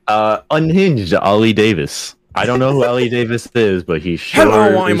 Unhinged Ollie Davis. I don't know who Ollie Davis is, but he sure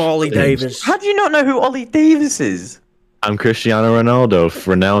Hello, I'm is Ollie unhinged. Davis. How do you not know who Ollie Davis is? I'm Cristiano Ronaldo,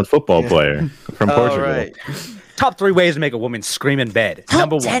 renowned football player from Portugal. Right. Top 3 ways to make a woman scream in bed.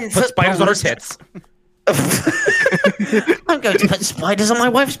 Number 1, put spiders on her tits. I'm going to put spiders on my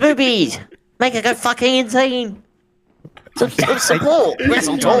wife's boobies. Make her go fucking insane. Some support. Where's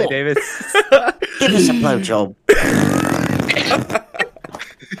some talk? David. Give us a blowjob.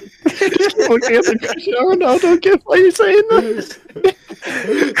 Looking at the Cristiano Ronaldo gift while you're saying this.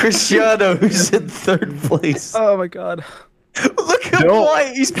 Cristiano, who's in third place. Oh my god. Look at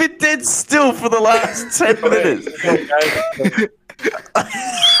White. He's been dead still for the last 10 minutes.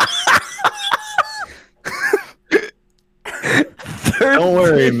 Don't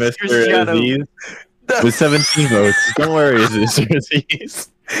worry, Mr. Aziz. With 17 votes. Don't worry, Mr. Aziz.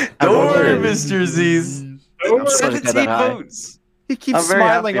 Don't worry, Mr. Aziz. 17 votes. He keeps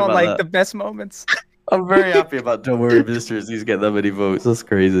smiling on like the best moments. I'm very happy about Don't Worry, Mr. Aziz getting that many votes. That's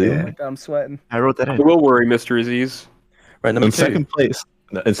crazy. Oh my god, I'm sweating. I wrote that in. Don't worry, Mr. Aziz. Right, number 2.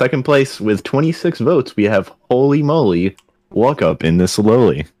 In second place with 26 votes, we have Holy Moly. Walk up in this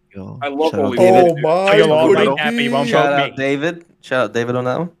slowly. I love Holy Oh my god. Shout out David. Shout out David on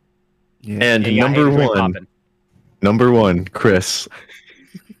that one. Yeah. And number one, Chris.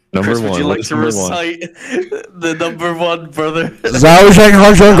 Number Chris, one. would you like to recite the number one, brother? 早上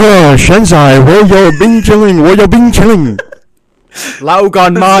好上课，现在我有冰淇淋，我有冰淇淋。老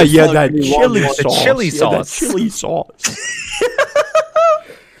干妈 yeah, that chili sauce. Chili sauce.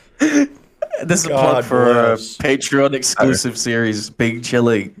 This is a plug for a Patreon exclusive series, Big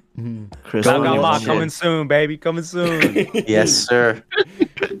Chili. Chris, coming soon, baby. Coming soon. Yes, sir.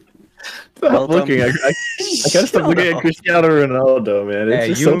 Stop looking. I gotta stop looking at Cristiano Ronaldo, man.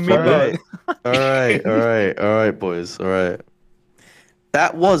 It's just so fun. All right, boys. All right.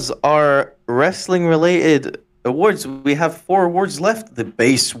 That was our wrestling-related awards. We have 4 awards left. The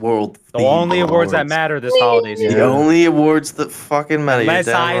BasedWorld. The only awards that matter this holiday season. The only awards that fucking matter. Unless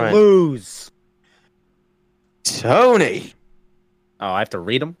I lose. Tony. Oh, I have to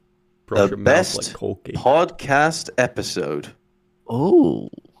read them? The best podcast episode. Oh.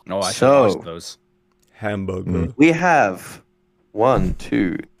 No, I should watch those. Hamburger. We have 1,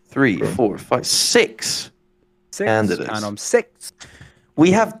 2, 3, 4, 5, 6 candidates. Count 'em, 6. We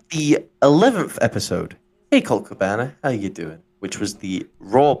have the 11th episode. Hey, Colt Cabana, how you doing? Which was the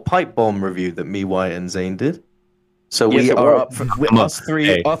Raw Pipe Bomb review that me, Wyatt, and Zane did. So we are up for us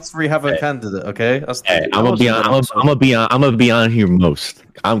three. Us three have a candidate, okay? I'm gonna be on here most.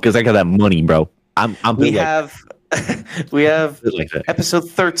 Because I got that money, bro. We have episode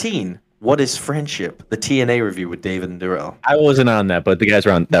 13. What is friendship? The TNA review with David and Durrell. I wasn't on that, but the guys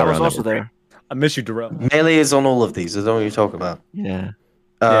were on that. I was also there. I miss you, Durrell. Melee is on all of these. I don't know what you're talking about. Yeah.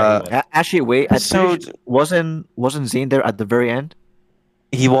 Actually, wait. Episode wasn't Zane there at the very end?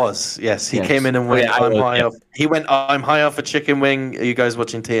 He was. Yes, he came in and went. I'm high off. He went. I'm high off a chicken wing. Are you guys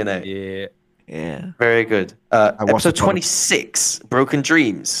watching TNA? Yeah. Very good. Episode 26, Broken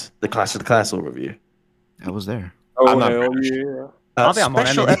Dreams, the Clash of the Castle review. I was there. Oh, hell yeah.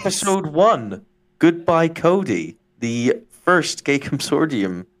 Special episode 1, Goodbye Cody, the first Gay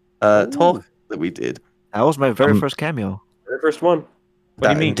Consortium talk that we did. That was my very first cameo. Very first one. What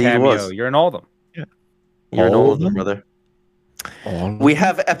do you mean cameo? You're in all of them. Yeah. You're in all of them, brother. We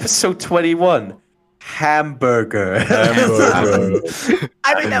have episode 21, Hamburger.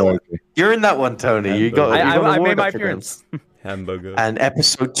 I'm in that one. You're in that one, Tony. Hamburger. You got. I made my appearance. Hamburger. And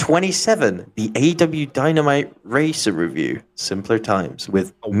episode 27, the AW Dynamite Racer review, Simpler Times,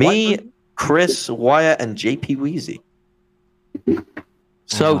 with me, Chris, Wyatt, and JP Weezy.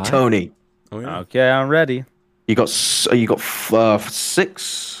 So, Tony. Oh, yeah. Okay, I'm ready. You got 5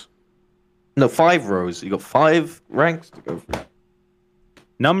 rows. You got 5 ranks to go through.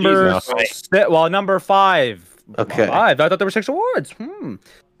 Number 5. Okay. 5. I thought there were 6 awards.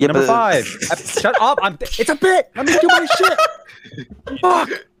 Yeah, Number 5. Shut up. It's a bit. Let me do my shit. Fuck.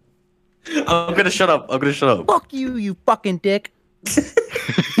 I'm gonna shut up. Fuck you, you fucking dick.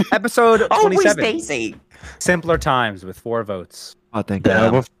 Episode 27. Simpler Times with 4 votes. Oh, thank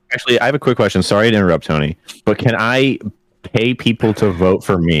you. Actually, I have a quick question. Sorry to interrupt, Tony, but can I pay people to vote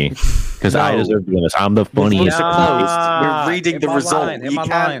for me? Because I deserve doing this. I'm the funniest. We're reading the result. You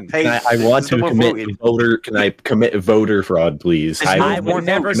can't pay. I want to commit voter. Can I commit voter fraud, please? I would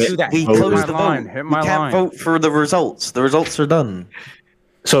never do that. We close the vote. We can't vote for the results. The results are done.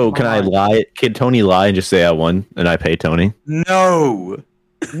 So can I lie? Can Tony lie and just say I won and I pay Tony? No.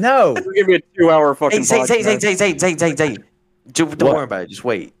 Give me a 2-hour fucking podcast. Zay. Don't worry about it. Just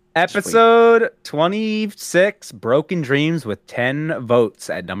wait. Episode 26, Broken Dreams with 10 votes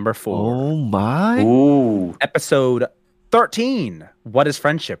at number 4. Oh my. Ooh. Episode 13, What is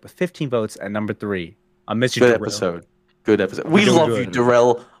Friendship with 15 votes at number 3. I miss you, Durrell. Good episode. We love you,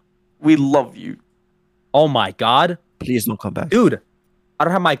 Durrell. We love you. Oh my god. Please don't come back. Dude, I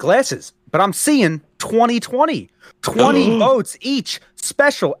don't have my glasses, but I'm seeing 2020. 20 votes each.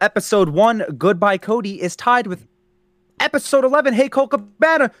 Special episode 1, Goodbye Cody, is tied with Episode 11, Hey Cole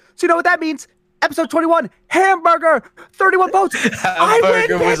Cabana. So you know what that means? Episode 21, Hamburger, 31 votes.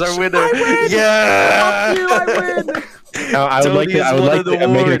 Hamburger was our winner. I win. Yeah. Fuck you, I win. I would like to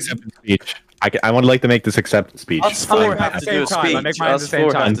make an acceptance speech. I would like to make this acceptance speech. Us four have to do a speech. Us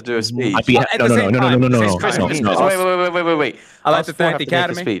four have to do a speech. No. Wait. I'd like to thank the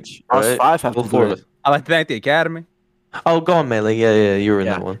Academy. Us five have to do it. I'd like to thank the Academy. Oh, go on, Melee. Yeah, you were in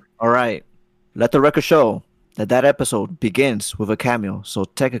that one. All right. Let the record show that episode begins with a cameo. So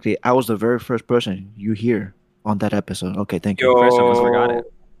technically, I was the very first person you hear on that episode. Okay, thank you. First of us forgot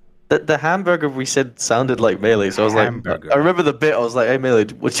it. The hamburger we said sounded like Melee, so I was like, I remember the bit. I was like, "Hey Melee,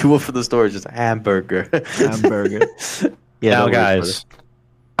 what you want for the story? Just a hamburger." Hamburger. Yeah, now, guys,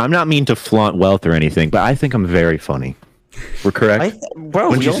 I'm not mean to flaunt wealth or anything, but I think I'm very funny. We're correct.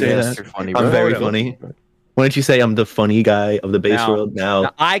 Wouldn't you say that? Funny, I'm very funny. Why don't you say I'm the funny guy of the base world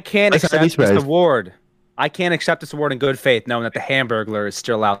now? I can't accept this award. I can't accept this award in good faith, knowing that the Hamburglar is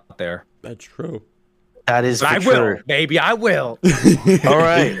still out there. That's true. That is I true. will, baby. I will. All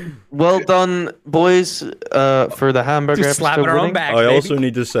right. Well done, boys, for the hamburger episode. Slapping our own back, I also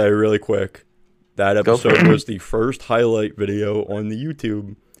need to say really quick, that episode was the first highlight video on the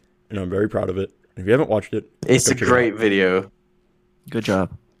YouTube, and I'm very proud of it. If you haven't watched it, it's a great video. Good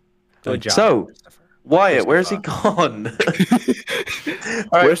job. Good job. So, Wyatt, where's he gone? All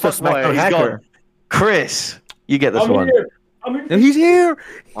right, where's the SmackDown hacker? Chris, you get this one. No, he's here.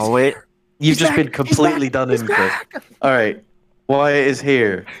 Oh wait. You've just been completely done in, Chris. All right. Wyatt is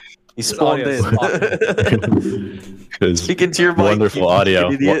here. He spawned in. Speaking to your mic. Wonderful audio.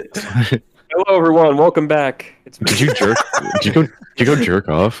 Hello, everyone. Welcome back. Did you go jerk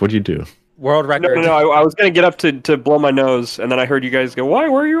off? What'd you do? World record. No. I was gonna get up to blow my nose, and then I heard you guys go, "Why?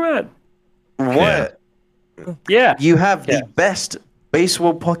 Where are you at?" What? Yeah. You have the best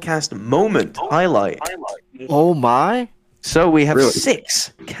BasedWorld podcast moment highlight. Oh my! So we have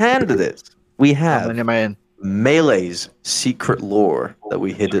 6 candidates. We have How many am I in? Melee's secret lore that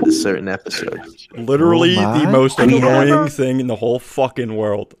we hid at a certain episode. Literally the most annoying thing in the whole fucking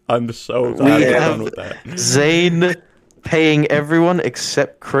world. I'm so glad we're done with that. Zane paying everyone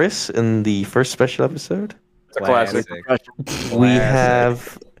except Chris in the first special episode. It's a classic. We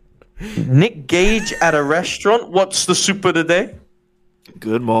have Nick Gage at a restaurant. What's the super today?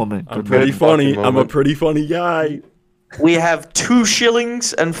 Good moment. I'm pretty funny. I'm a pretty funny guy. We have 2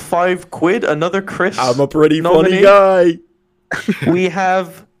 shillings and 5 quid. Another Chris. I'm a pretty nominee. funny guy. We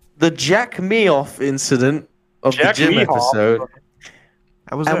have the Jack Me-Off incident of the gym episode.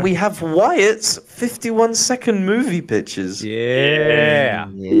 And we have Wyatt's 51-second movie pitches. Yeah.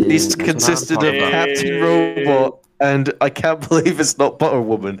 These consisted of Captain Robot and I Can't Believe It's Not Butter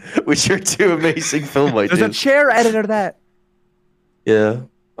Woman, which are 2 amazing film ideas. There's a chair editor that. Yeah.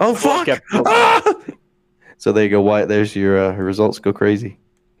 Oh, fuck! So there you go, Wyatt. There's your results. Go crazy.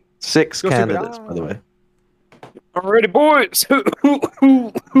 6 candidates, by the way. Alrighty, boys.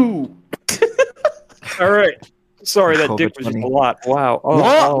 All right. Sorry, that dick was just a lot. Wow.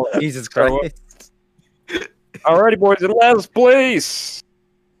 Oh, Jesus Christ. Alrighty, boys. In last place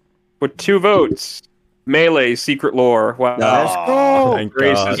with 2 votes. Melee Secret Lore. Wow. Let's go. Thank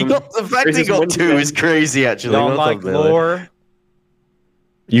God. The fact he got 2 is crazy, actually. Don't like lore.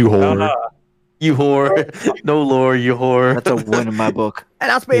 You whore. You whore. No lore, you whore. That's a win in my book.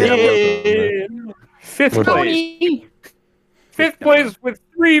 And that's me. 5th place. 5th place with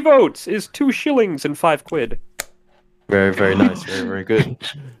 3 votes is 2 shillings and 5 quid. Very, very nice. Very, very good.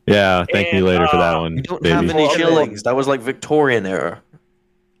 Yeah, thank me later for that one. You don't have any shillings. That was like Victorian era.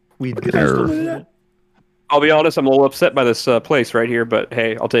 I'll be honest, I'm a little upset by this place right here, but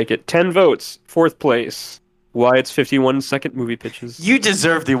hey, I'll take it. 10 votes, 4th place. Wyatt's 51-second movie pitches. You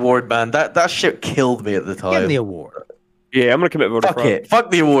deserve the award, man. That shit killed me at the time. Give him the award. Yeah, I'm gonna commit voter Fuck fraud. it. Fuck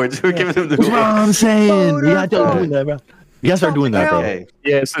the awards. We're giving them the That's award. what I'm saying. You gotta start doing that, bro. You gotta start doing that, bro. Okay.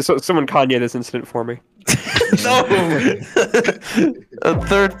 Yeah, so someone Kanye this incident for me. No.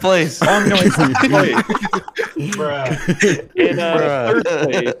 3rd place. In 3rd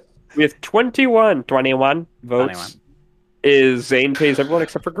place, with 21 votes, 21. is Zane pays everyone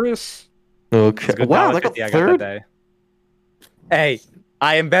except for Chris. Okay. Wow, that got 3rd? Hey,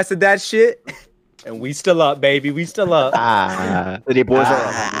 I invested that shit, and we still up, baby. We still up. The boys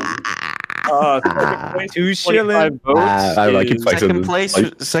are Second place, 2 shillings.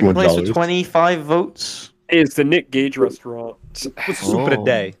 Second place with 25 votes is the Nick Gage restaurant. What's super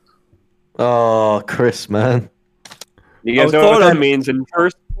today? Oh, Chris, man. You guys know what that means. In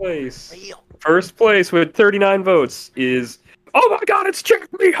 1st place with 39 votes is, oh my God, it's Jack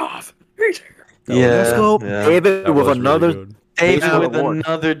Me-Off. He's here. Yeah, let's go, yeah. David, with another David with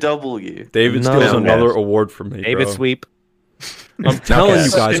another W. David steals another award from me. David bro. sweep. I'm telling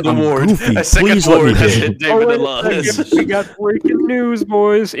you guys, I'm goofy. Please let me hit. We got breaking news,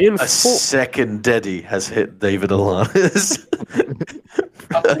 boys. A second Deddy has hit David Alanis.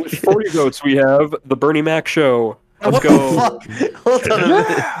 With 40 votes, we have the Bernie Mac show. Let's go. Hold on a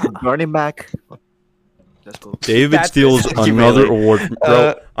minute. Bernie Mac. Let's go. David steals another award from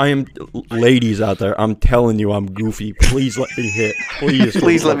bro. I am, ladies out there, I'm telling you, I'm goofy. Please let me hit.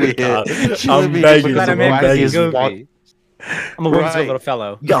 Please let me hit. I'm begging you. I'm a whimsical little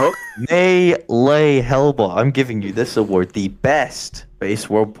fellow. Yo, Melee Hellbot. I'm giving you this award, the best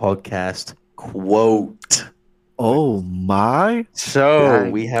BasedWorld podcast quote. Oh my! So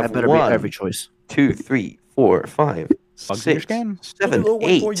we have that better be every choice. 2, 3, 4, 5, 6, 7,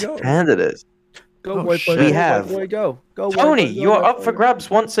 8 candidates. Go, boy, we have Tony. You are up for grabs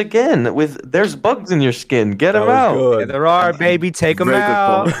once again. With there's bugs in your skin. Get them out. Yeah, there are, baby. Take them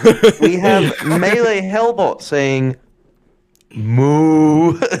out. We have Melee Hellbot saying.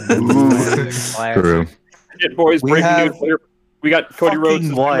 Moo. True. Shit, boys, breaking news. We got Cody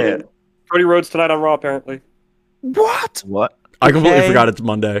Rhodes. Wyatt. Cody Rhodes tonight on Raw, apparently. What? I completely forgot it's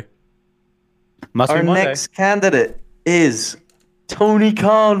Monday. Our next candidate is Tony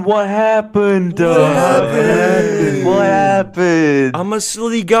Khan. What happened? What happened? I'm a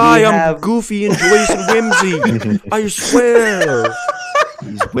silly guy. I'm goofy and joyous and whimsy. I swear.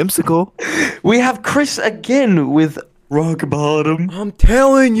 He's whimsical. We have Chris again with rock bottom. I'm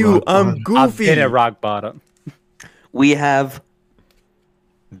telling you, I'm goofy. I've hit a rock bottom. We have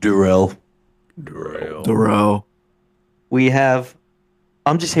Durrell. We have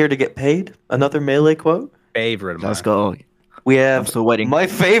I'm just here to get paid. Another Melee quote. Favorite of mine. Let's go. We have I'm still waiting. My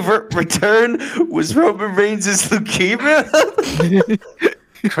favorite return was Roman Reigns' leukemia.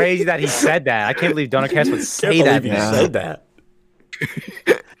 Crazy that he said that. I can't believe Donacast would say that. He said that.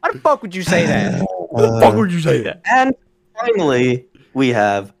 How the fuck would you say that? How the fuck would you say that? And finally, we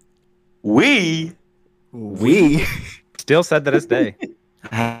have we still said to this day.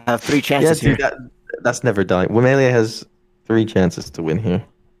 Have 3 chances here. That's never done. Melee has 3 chances to win here.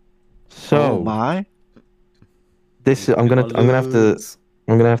 So my. This I'm gonna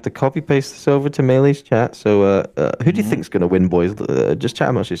have to copy paste this over to Melee's chat. So who do you think's gonna win, boys? Just chat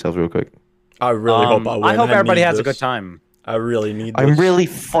amongst yourselves real quick. I really hope I win. I hope everybody has a good time. I really need this. I'm really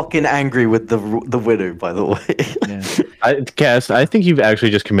fucking angry with the winner, by the way. Cass, I think you've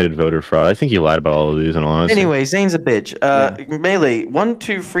actually just committed voter fraud. I think you lied about all of these, in all honesty. Anyway, Zane's a bitch. Melee, 1,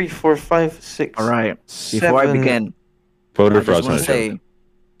 2, 3, 4, 5, 6. All right. 7. Before I begin, voter I fraud. just want to say,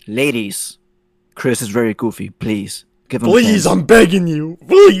 ladies, Chris is very goofy. Please give him. Please, I'm begging you.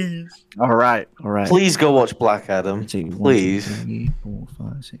 Please. All right. Please go watch Black Adam. Please. 1, 2, 3, 4,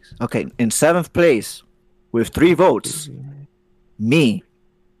 5, 6. Okay, in 7th place with 3 votes, me.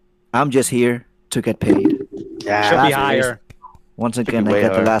 I'm just here to get paid. Yeah, should be higher. Once again, I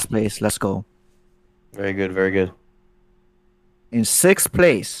get the last place. Let's go. Very good, very good. In 6th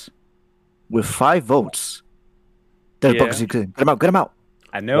place with 5 votes. Get him out.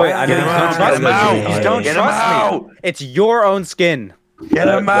 I know it. I know you don't trust me. It's your own skin. Get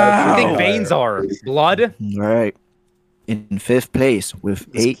him out. What do you think veins are? Blood? All right. In 5th place with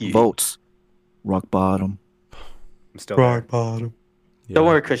 8 votes, rock bottom. I'm still rock bottom. Yeah. Don't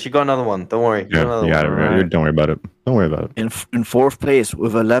worry, Chris. You got another one. Don't worry. Don't worry about it. Don't worry about it. In 4th place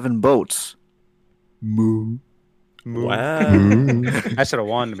with 11 votes, Moo. Wow. I should have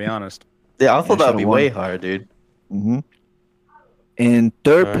won, to be honest. Yeah, I thought that would be way higher, dude. Mm-hmm. In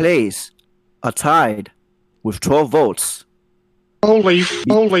 3rd place, a tied with 12 votes. Holy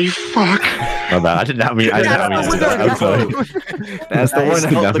fuck. My bad. I did not mean to do that. That's the one.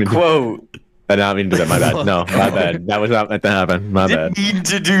 Not the quote. I did not mean to do that. My bad. No, my bad. That was not meant to happen. My bad. Didn't mean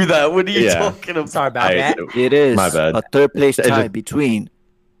to do that. What are you talking about? Sorry about that. It is my bad. A 3rd place tie between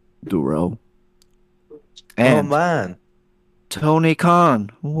Duro and Tony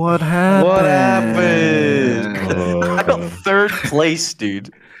Khan. What happened? I got 3rd place, dude.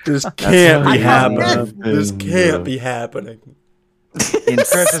 This can't be happening. This can't be happening.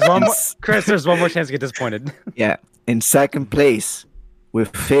 Chris, there's one more chance to get disappointed. Yeah. In 2nd place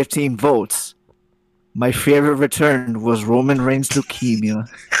with 15 votes, my favorite return was Roman Reigns' leukemia.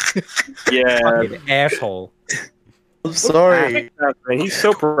 Yeah. Fucking asshole. I'm sorry. He's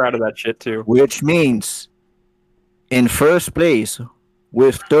so proud of that shit, too. Which means, in 1st place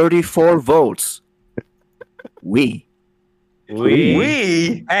with 34 votes, we.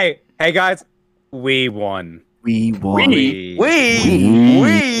 Hey guys, we won. We won. We.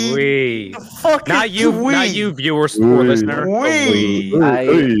 Fuck Not you, viewers or listener.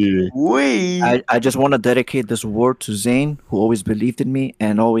 I just want to dedicate this award to Zane, who always believed in me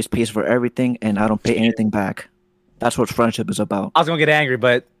and always pays for everything, and I don't pay anything back. That's what friendship is about. I was gonna get angry,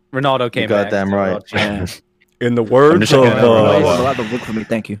 but Ronaldo came back. Goddamn right. Yeah. In the words of vote for me.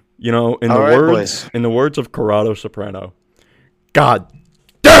 Thank you. you know, in boys. the words of Corrado Soprano, God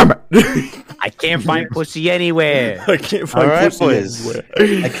damn it! I can't find pussy anywhere. I can't find pussy anywhere.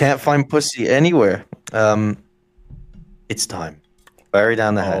 I can't find pussy anywhere. It's time. Bury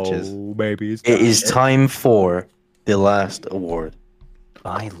down the hatches. Oh, baby, It is time for the last award.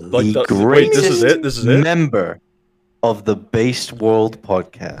 Like the wait, this is it? This is it? member of the BasedWorld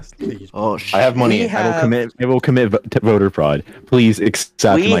podcast. Oh shit! I have money. I will commit to voter fraud. Please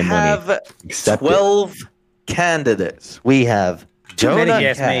accept my money. We have 12 candidates. We have Jonah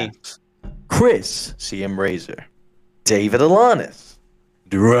Katz, Chris CM Razor, David Alanis,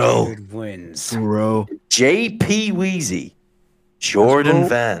 Dro Wins. Bro. JP Weezy, Jordan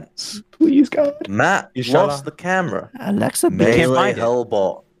Vance, Please, God. Matt Inshallah. Lost the Camera, Alexa, Melee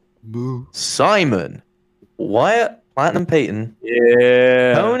Hellbot, Simon, Wyatt Platinum Payton,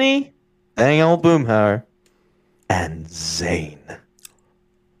 Tony, Dang Old Boomhauer, and Zane.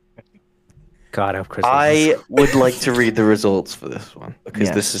 God, I hope Chris. I would like to read the results for this one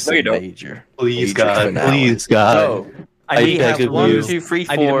because this is a major. Please, major God. finale. Please, God. So, we have 1, 2, 3,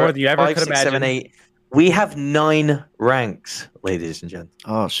 I need more 4, than you ever 5, could 6, 7, imagine. 8. We have 9 ranks, ladies and gentlemen.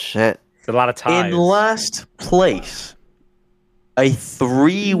 Oh shit! It's a lot of ties. In last place, a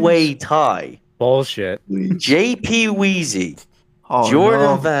 3-way tie. Bullshit. JP Weezy,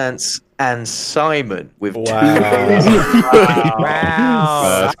 Jordan Vance, and Simon with 2 votes.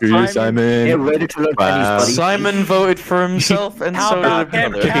 Wow. Screw you, Simon. Get ready to learn Chinese, buddy. Simon voted for himself, and so did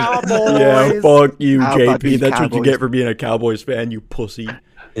them brother. Cowboys? Yeah, fuck you, How about JP. these That's what you Cowboys? get for being a Cowboys fan, you pussy.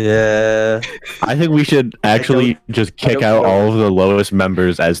 Yeah. I think we should actually just kick out all of the lowest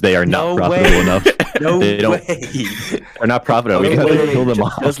members as they are not profitable enough. No They don't- way. They're not profitable. We Wait, have wait, to wait. kill them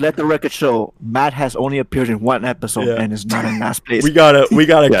off. Just let the record show. Matt has only appeared in 1 episode Yeah. and is not in last place. We gotta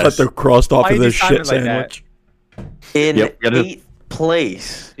Yes. cut the crust off Why of is he this shit sounding like sandwich. In Yep, we gotta- 8th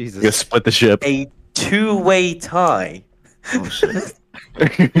place, We gotta split the ship. a 2-way tie. Oh shit!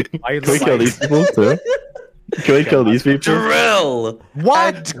 Can we kill these people too? Can we kill these people? Drill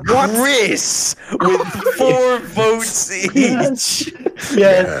What? and Chris with 4 votes each.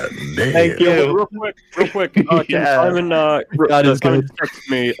 Yes. Thank you. Real quick. Can Simon, God is Simon good. texted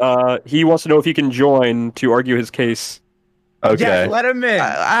me. He wants to know if he can join to argue his case. Okay. Yes, let him in.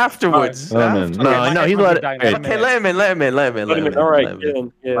 Afterwards. Let him in. my No, he's headphones let are it. dying. wait. Okay, let him in. Let him in. All right, get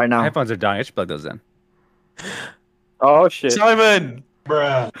in. Yeah. Right My now. headphones are dying. I should plug those in. Oh shit. Simon!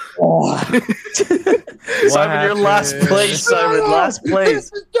 Simon, you're last place, Simon. Last place.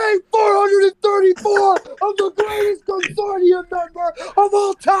 This is day 434 of the greatest consortium member of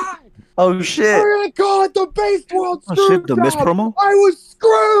all time. Oh shit. We're gonna call it the BasedWorld Oh shit! The miss promo. I was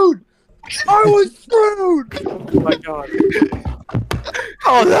screwed. I was screwed. Oh my god.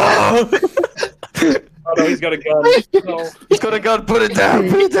 Oh no! Oh no, he's got a gun. No. He's got a gun. Put it down.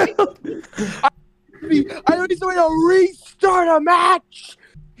 Put it down. I don't need somebody to restart a match.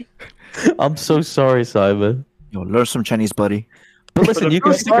 I'm so sorry, Simon. Yo, learn some Chinese, buddy. But listen, you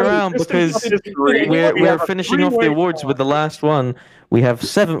can stick around because we're finishing off the awards with the last one. We have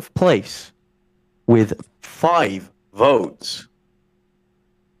 7th place with 5 votes.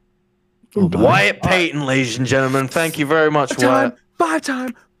 Wyatt Payton, ladies and gentlemen. Thank you very much, Wyatt. 5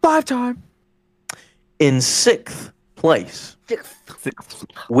 time. In 6th place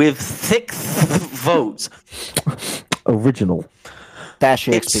with 6th votes. Original. Dash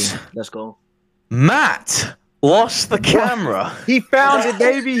It's XP. Let's go. Matt Lost the Camera. He found it,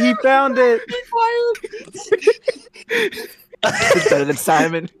 baby. He found it. Better than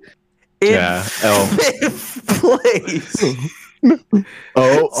Simon. In Yeah, 5th place.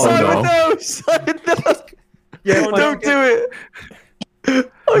 Oh Simon, no. no! Simon, no! Yeah, Don't do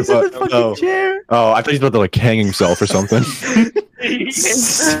it! Oh, he's in the fucking Oh. chair! Oh, I thought he was about to like hang himself or something. In Taking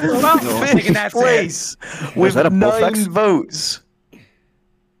 5th that place with that a 9 bullflex? votes.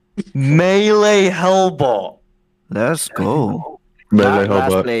 Melee Hellbot. Let's go. Melee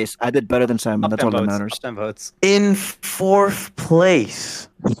Last Hellbot. place. I did better than Simon. That's all that matters. 10 votes. In 4th place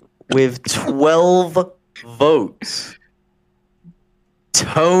with 12 votes.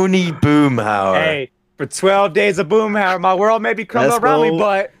 Tony Boomhauer. Hey, for 12 days of Boomhauer, my world may be crumbling Let's around me, go.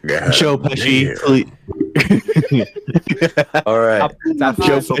 but Joe Pesci, please. All right.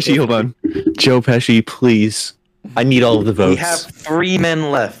 Joe Pesci, hold on. Joe Pesci, please. I need all of the votes. We have 3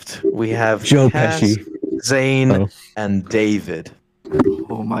 men left. We have Joe Cass, Pesci. Zane, and David.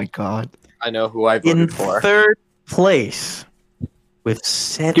 Oh my god. I know who I voted In for. third place, with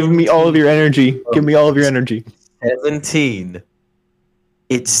 17 Give me all of your energy. Give me all of your energy. 17.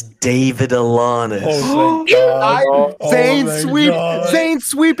 It's David Alanis. Zane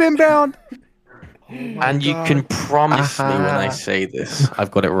sweep inbound. And you can promise me when I say this,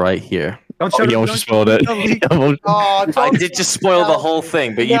 I've got it right here. Don't show You almost spoiled it. I did just spoil the whole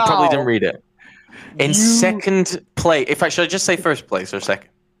thing, but you probably didn't read it. In second place, should I just say first place or second?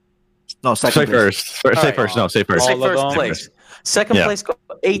 No, second. Say first. Say first. No, say first. Say first place. Second place got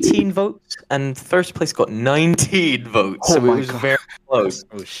 18 votes, and first place got 19 votes. So it was very close.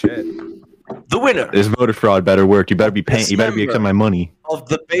 Oh shit! The winner This voter fraud better work. You better be paying. You better be accepting my money. of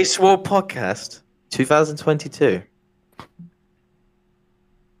the BasedWorld podcast 2022.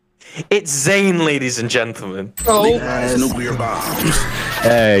 It's Zane, ladies and gentlemen. Nuclear bombs.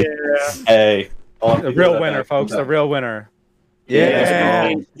 Hey, hey. The real winner, folks. The real winner. Yeah.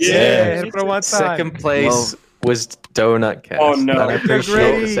 Hit it for one time. Second place was Donut Cast. Oh, no. I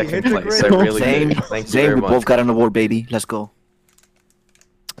appreciate the second place. I really do. Thank you very we much. both got an award, baby. Let's go.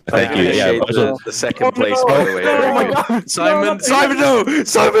 Thank you. Yeah, appreciate the second place, by the way. Simon,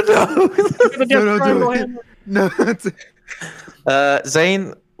 no.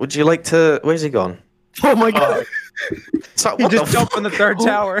 Zane, would you like to? Where's he gone? Oh my god. He just jumped on the third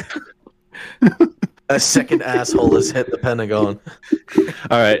tower. A second asshole has hit the Pentagon.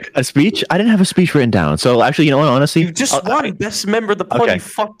 All right, a speech. I didn't have a speech written down. So actually, you know what? Honestly, You just won best member of the pod. Okay. You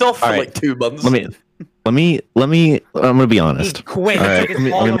fucked off for All right. like 2 months. let me. I'm gonna be honest. Quit. All right, Took let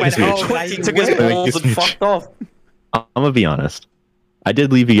me his make a speech. He took his balls and fucked off. I'm gonna be honest. I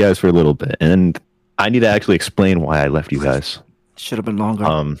did leave you guys for a little bit, and I need to actually explain why I left you guys. Should have been longer.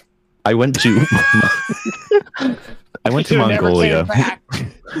 I went to Mongolia.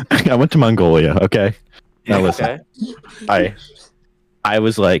 I went to Mongolia. Okay. Now listen. Okay. I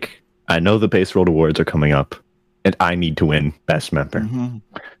was like, I know the BasedWorld Awards are coming up, and I need to win Best Member. Mm-hmm.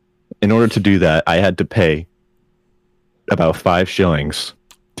 In order to do that, I had to pay about 5 shillings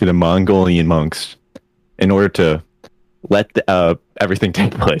to the Mongolian monks in order to let everything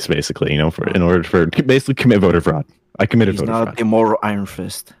take place. Basically, in order for basically commit voter fraud. I committed voter fraud. Not a moral Iron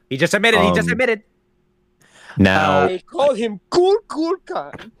Fist. He just admitted. Now They call him Cool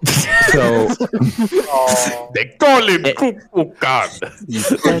Khan. So They call him Cuckoo God.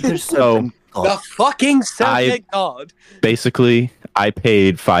 So The fucking Soviet god. basically, I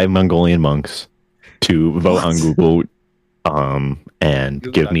paid 5 Mongolian monks to vote on Google, and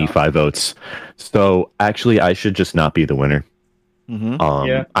give me 5 votes. So actually, I should just not be the winner.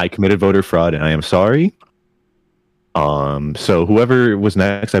 Mm-hmm. I committed voter fraud, and I am sorry. So whoever was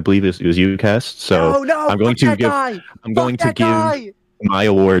next, I believe it was you, Cass. So I'm going to give my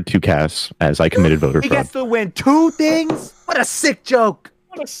award to Cass as I committed voter He fraud. gets to win 2 things. What a sick joke.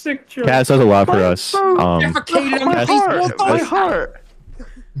 What a sick joke. Cass does a lot for us.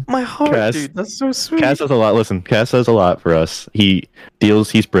 My heart, Cass, dude. That's so sweet. Cass does a lot. Listen, Cass does a lot for us. He's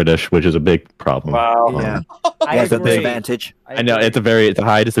British, which is a big problem. Wow. Yeah. I That's a agree. disadvantage. I know it's a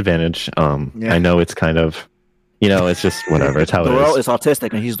high disadvantage. I know it's kind of, it's just whatever. It's how Darrell it is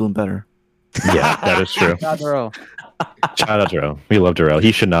autistic and he's doing better. Yeah, that is true. Shout out Darrell. We love Darrell.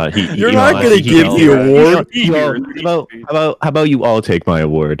 He should not. You're not going to give the award. How about you all take my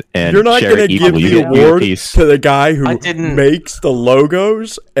award and You're not share going it to give equally? the You get a award piece. to the guy who makes the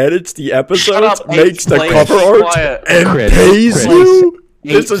logos, edits the episodes, up, makes the place. cover art, Quiet. and Chris, pays Chris. you?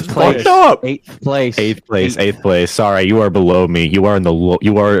 This is fucked up. 8th place. Sorry, you are below me. You are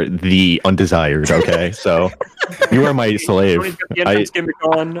you are the undesired. Okay, so you are my slave. That's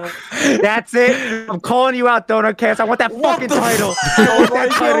it. I'm calling you out, Donut Cast. I want that fucking title. I want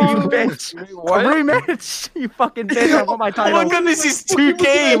that title, you bitch. What? A rematch. You fucking bitch. I want my title. Oh my goodness, he's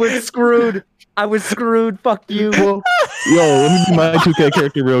 2K. I was screwed. Fuck you. Yo, let me be my 2K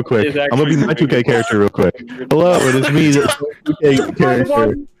character real quick. I'm gonna be my 2K character real quick. Hello, it is me, the 2K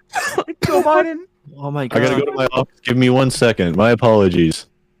character. Joe Biden. Oh my I god. gotta go to my office. Give me 1 second. My apologies.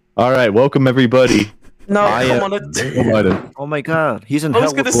 All right, welcome everybody. No, I am come on. Joe Biden. Oh my god. He's in I was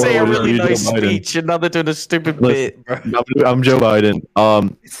hell gonna with say a Laura. really Joe nice Biden. speech, and now they're doing a stupid Listen, bit. I'm Joe Biden.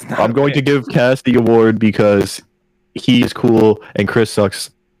 I'm going to give Cass the award because he's cool and Chris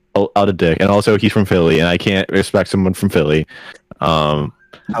sucks out of dick, and also he's from Philly, and I can't respect someone from Philly. How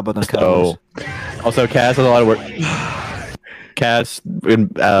about the So, also Cass has a lot of work. Cass,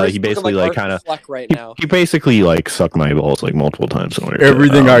 he basically like kind of right now. he basically like sucked my balls like multiple times.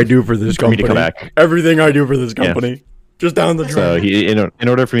 Everything I do for this for me company. to come back. Everything I do for this company. Just down the drain. So in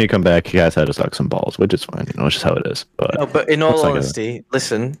order for me to come back, he has had to suck some balls, which is fine. It's just how it is. But no, but in all honesty,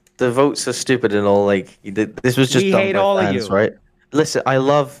 listen, the votes are stupid and all. Like this was just done by fans, right? Listen, I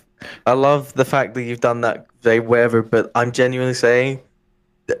love the fact that you've done that, whatever. But I'm genuinely saying,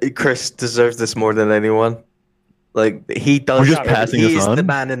 that Chris deserves this more than anyone. Like he does. We're just passing He's this on. the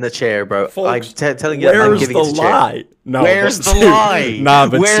man in the chair, bro. Folks, I'm telling you, I'm giving it a chair. No, where's the lie? Nah,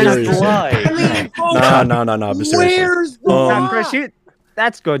 but where's seriously. the lie? No, but seriously. Where's the Chris,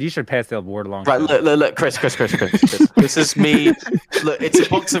 that's good. You should pass the award along. Right, look, Chris. This is me. Look, it's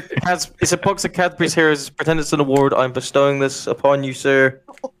a box of Cadbury's Heroes. Pretend it's an award. I'm bestowing this upon you, sir.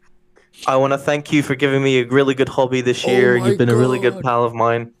 I want to thank you for giving me a really good hobby this year. You've been a really good pal of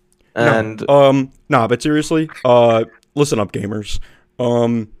mine. And but seriously, listen up, gamers.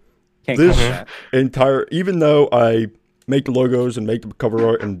 Even though I make the logos and make the cover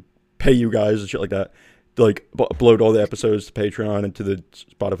art and pay you guys and shit like that, like upload all the episodes to Patreon and to the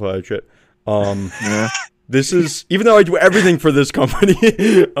Spotify and shit. This is, even though I do everything for this company,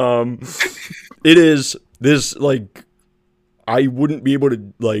 it is this, like, I wouldn't be able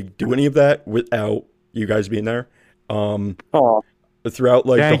to like do any of that without you guys being there. Throughout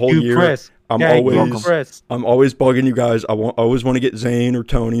like the whole year, Chris. I'm always bugging you guys. I always want to get Zane or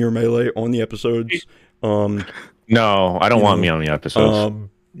Tony or Melee on the episodes. No, I don't want me on the episodes.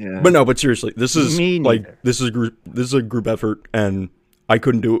 But seriously, this is this is a group effort, and I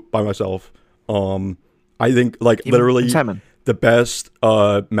couldn't do it by myself. I think literally the best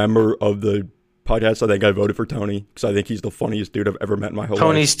member of the podcast, I think I voted for Tony because I think he's the funniest dude I've ever met in my whole life.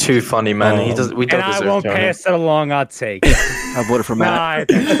 Tony's too funny, man. We don't and deserve I won't Tony. pass it along. I'll take. I voted for Matt.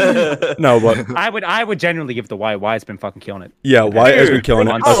 No, but I would genuinely give the Wyatt. Wyatt's been fucking killing it. Yeah, Wyatt has been killing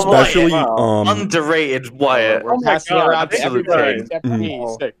it, especially underrated Wyatt. Oh my God, absolute king.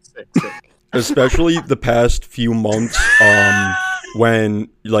 Especially the past few months, when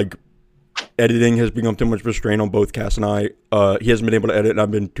like editing has become too much of a strain on both Cass and I. He hasn't been able to edit, and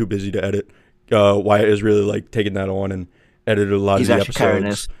I've been too busy to edit. Wyatt has really like taken that on and edited a lot of the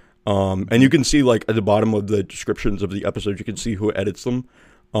episodes. And you can see like at the bottom of the descriptions of the episodes, you can see who edits them.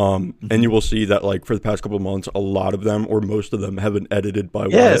 And you will see that like for the past couple of months, a lot of them or most of them have been edited by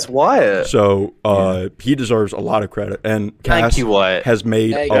Wyatt. Yeah, it's Wyatt. So he deserves a lot of credit. And Cass Thank you, Wyatt. has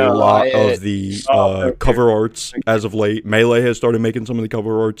made a lot of the cover arts as of late. Melee has started making some of the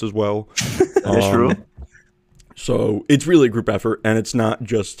cover arts as well. That's true. So it's really a group effort, and it's not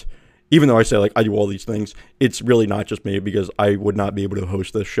just. Even though I say like I do all these things, it's really not just me because I would not be able to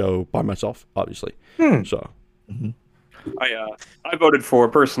host this show by myself, obviously. So, I voted for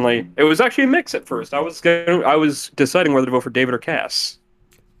personally. It was actually a mix at first. I was deciding whether to vote for David or Cass.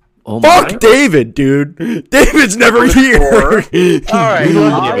 Oh fuck David, dude. David's never here. All right.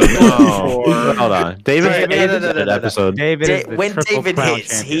 Hold on. David episode. When David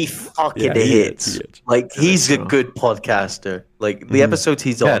hits, he fucking hits. Like he's a good podcaster. Like the episodes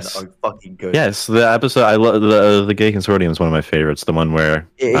he's on are fucking good. Yes, the episode I love. The Gay Consortium is one of my favorites. The one where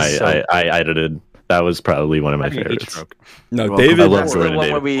I edited. That was probably one of my favorites. No, David. I love Jordan.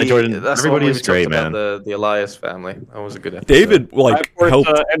 Everybody was great, man. The Elias family. That was a good episode. David, I of course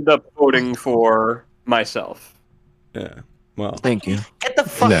ended up voting for myself. Yeah. Well, thank you. Get the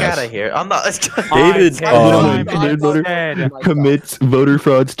fuck out of here. I'm not. David, commits voter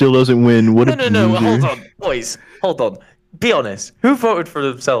fraud, still doesn't win. What No. Hold on, boys. Hold on. Be honest. Who voted for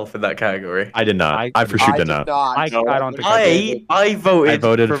himself in that category? I did not. I for sure did not. I don't think I did. I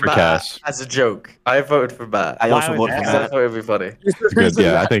voted for Matt Cass as a joke. I voted for Matt. I also voted for Matt. For everybody. Good.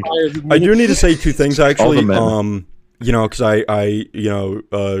 Yeah, I think I do need to say two things actually. You know, because I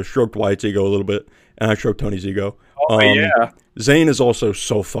stroked Wyatt's ego a little bit, and I stroked Tony's ego. Zane is also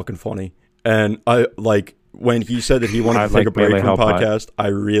so fucking funny, and I like when he said that he wanted to take a break from the podcast. I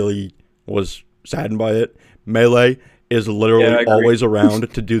really was saddened by it. Melee is literally always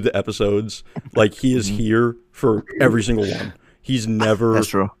around to do the episodes. Like he is here for every single one. He's never. That's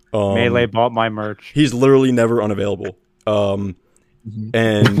true. Melee bought my merch. He's literally never unavailable.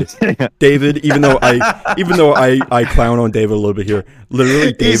 And David, even though I clown on David a little bit here,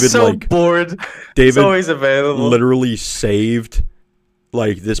 literally David He's so bored. David He's always available. Literally saved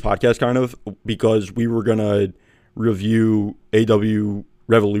like this podcast kind of because we were gonna review AW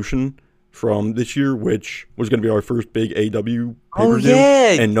Revolution from this year, which was going to be our first big AW pay-per-view,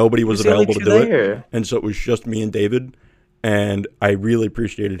 and nobody was available to do it, and so it was just me and David, and I really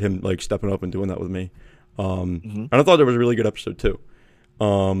appreciated him like stepping up and doing that with me, and I thought that was a really good episode too.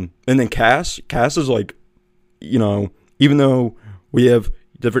 And then Cass is like, you know, even though we have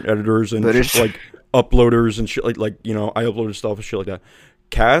different editors and like uploaders and shit like you know I uploaded stuff and shit like that,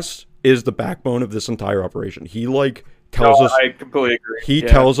 Cass is the backbone of this entire operation. He like tells us. I completely agree. He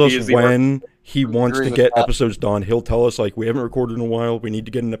tells us when he wants to get episodes done. He'll tell us like we haven't recorded in a while. We need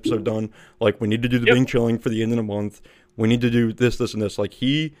to get an episode done. Like we need to do the Bing Chilling for the end of the month. We need to do this, this, and this. Like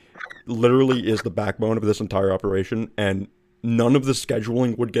he literally is the backbone of this entire operation, and none of the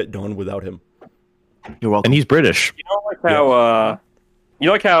scheduling would get done without him. You're welcome. And he's British. You know,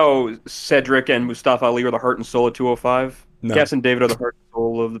 like how Cedric and Mustafa Ali are the heart and soul of 205. No. Cass and David are the heart and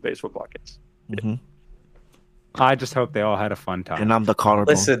soul of the BasedWorld podcast. Mm-hmm. I just hope they all had a fun time. And I'm the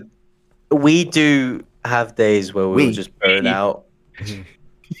collarbone. Listen, we do have days where we just burn out.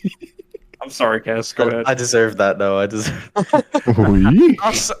 I'm sorry, Cass. Go ahead. I deserve that, though. I deserve.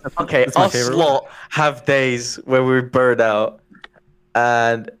 Us lot have days where we burn out,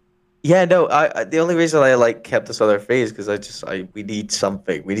 and the only reason I kept this on our face because we need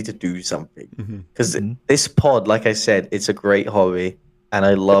something. We need to do something because this pod, like I said, it's a great hobby, and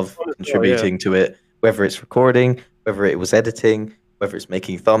I love contributing to it. Whether it's recording, whether it was editing, whether it's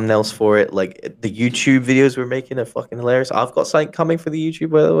making thumbnails for it, like the YouTube videos we're making are fucking hilarious. I've got something coming for the YouTube,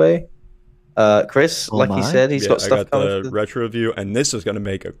 by the way. Chris, he said, he's got stuff coming. I got the retro review, and this is going to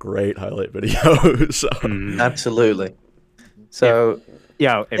make a great highlight video. So. Absolutely. So,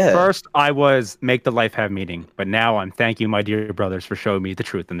 first I was make the life have meaning, but now I'm thank you, my dear brothers, for showing me the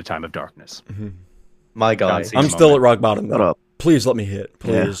truth in the time of darkness. My God, I'm still at rock bottom. Shut up. Please let me hit.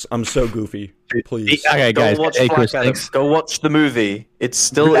 Please, I'm so goofy. Please. Okay, guys. Go watch the movie. It's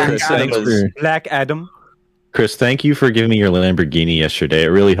still in the cinemas. Black Adam. Chris, thank you for giving me your Lamborghini yesterday. It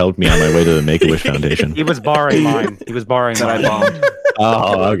really helped me on my way to the Make-A-Wish Foundation. He was borrowing mine.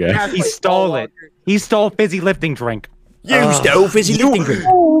 Oh, okay. He stole it. He stole fizzy lifting drink. You stole fizzy lifting drink.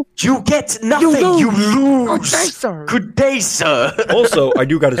 You get nothing. You lose. Good day, sir. Also, I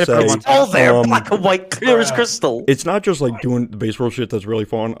do gotta say, it's all there, black and white, clear as crystal. It's not just like doing the BasedWorld shit that's really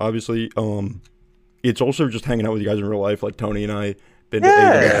fun. Obviously, it's also just hanging out with you guys in real life. Like Tony and I been to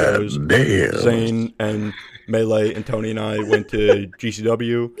AW shows. Zane and Melee and Tony and I went to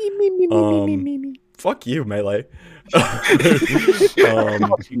GCW. Fuck you, Melee.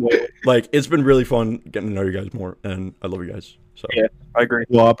 It's been really fun getting to know you guys more, and I love you guys. So yeah, I agree.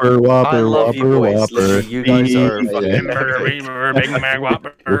 Whopper. Listen, you guys are Big Mac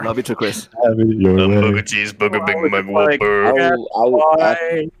Whopper. Love you too, Chris. Burger cheeseburger, Big Mac Whopper.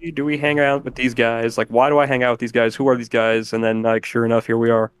 Why do we hang out with these guys? Like, why do I hang out with these guys? Who are these guys? And then, sure enough, here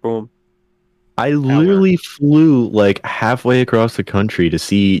we are. Boom. I literally flew halfway across the country to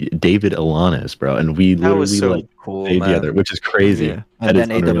see David Alanis, bro, and we literally cool, stayed together, which is crazy. Yeah. And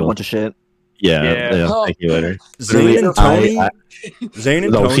then ate them a bunch of shit. Yeah. Thank you later. Zane and Tony.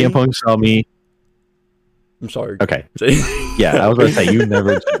 CM Punk saw me. I'm sorry. Okay. Yeah, I was going to say you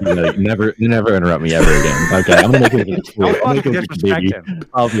never interrupt me ever again. Okay, I'm gonna make it.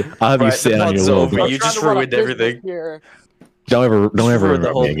 I'll have you sit on your little. You just ruined everything. Don't ever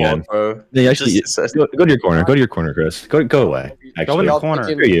interrupt me again. Yeah, actually, go to your corner. Go to your corner, Chris. Go away. Actually. Go in the corner.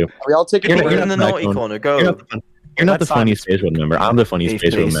 Screw you. Are we all taking You're in the naughty corner. Go. You're not the funniest BasedWorld member. I'm the funniest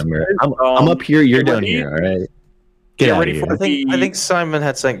BasedWorld member. I'm up here. You're down here. All right. Get out of here. I think Simon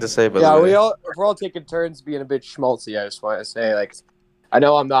had something to say. But we're all taking turns being a bit schmaltzy. I just want to say, I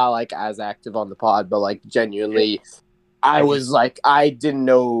know I'm not as active on the pod, but genuinely, I didn't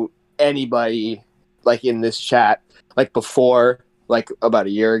know anybody in this chat before about a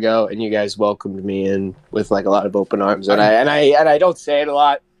year ago, and you guys welcomed me in with a lot of open arms, and I don't say it a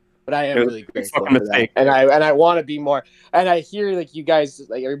lot, but I am really grateful for that. And I want to be more. And I hear you guys,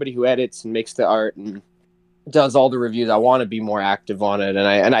 everybody who edits and makes the art and does all the reviews, I want to be more active on it,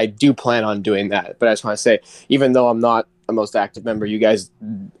 and I do plan on doing that. But I just want to say, even though I'm not a most active member, you guys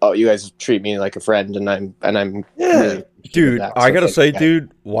treat me like a friend, and I'm really dude. That. I gotta say,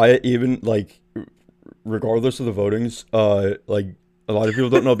 dude, Wyatt, even regardless of the votings, a lot of people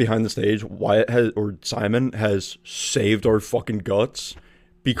don't know behind the stage, Simon has saved our fucking guts,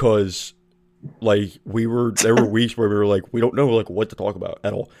 because there were weeks where we were we don't know what to talk about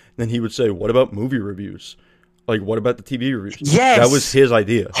at all. And then he would say, what about movie reviews? What about the TV reviews? Yes! That was his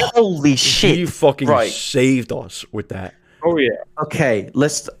idea. Holy shit. He fucking saved us with that. Oh yeah. Okay,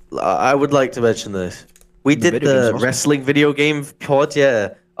 I would like to mention this. We did the wrestling video game pod,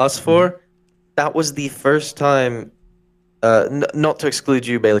 us four. That was the first time, not to exclude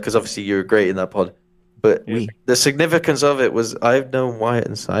you, Bailey, because obviously you're great in that pod, but the significance of it was I've known Wyatt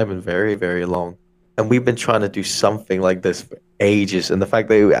and Simon very, very long, and we've been trying to do something like this for ages, and the fact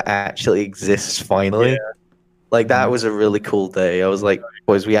that it actually exists finally, that was a really cool day. I was like,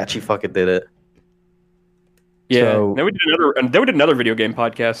 boys, we actually fucking did it. Yeah, then we did another video game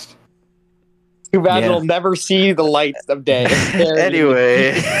podcast. Too bad it'll never see the light of day.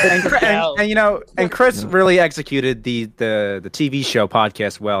 Anyway, and Chris really executed the TV show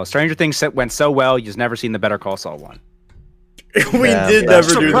podcast well. Stranger Things went so well, you've never seen the Better Call Saul one. We did never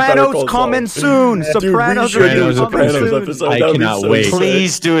do the Better Call Saul. Sopranos coming soon. Sopranos episode. I cannot wait.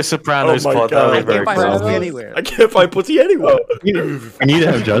 Please do a Sopranos pod. That would be very cool. I can't find pussy anywhere. We need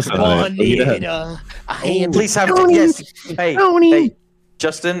to have Justin on it. Please have yes. Hey,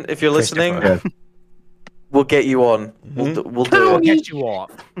 Justin, if you're listening, we'll get you on. We'll do it. We'll get you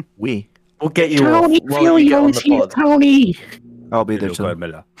off. We'll get you off. Tony, Tony. I'll be there too.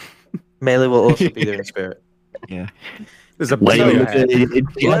 Melee will also be there in spirit. Yeah. Let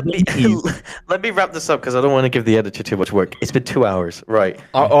me wrap this up because I don't want to give the editor too much work. It's been 2 hours, right?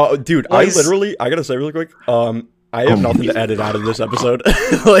 Dude, I gotta say really quick, I have nothing to edit out of this episode.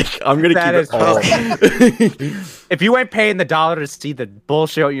 Like, I'm gonna keep it all. If you ain't paying the $1 to see the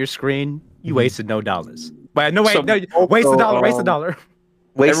bullshit on your screen, you wasted no dollars. But waste the $1, waste the $1.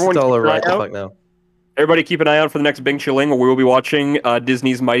 Waste the $1 right the fuck now. Everybody keep an eye out for the next Bing Chilling, where we will be watching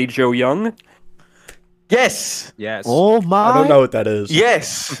Disney's Mighty Joe Young. Yes. Oh my! I don't know what that is.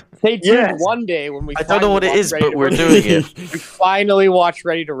 Yes. Stay tuned one day when we. I don't know what it is, but we're doing it. We finally watch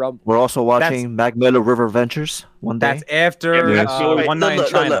Ready to Rumble. We're also watching Mac Miller River Ventures one day. That's after One Night in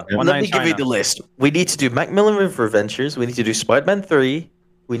China. Let me give you the list. We need to do Macmillan River Adventures. We need to do Spider-Man 3.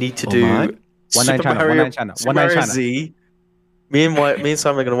 We need to do One Night in China. Super Mario Z. Me and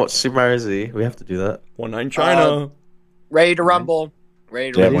Simon are gonna watch Super Mario Z. We have to do that. One Night in China. Ready to Rumble.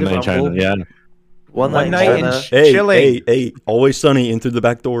 One Night in China. Yeah. One Night in China. Hey, always sunny in through the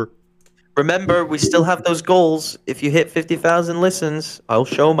back door. Remember, we still have those goals. If you hit 50,000 listens, I'll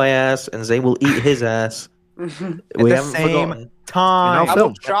show my ass, and Zane will eat his ass. We haven't forgotten. Time.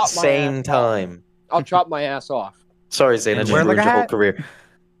 I'll chop my ass off. Sorry, Zane, I just ruined your whole career.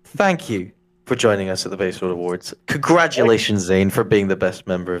 Thank you for joining us at the BasedWorld Awards. Congratulations, Zane, for being the best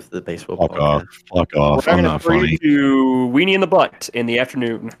member of the BasedWorld podcast. Fuck off. I'm not funny. To Weenie in the Butt in the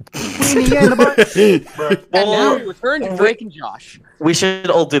afternoon. Weenie in the Butt. And now we return to Drake and Josh. We should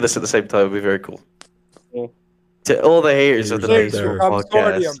all do this at the same time. It would be very cool. To all the haters of the BasedWorld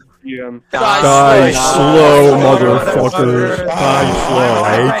podcast. Die slow, motherfucker. Die slow. I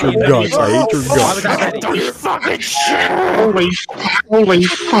hate your guts. I hate your guts. Do your fucking shit. Holy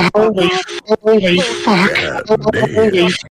fuck.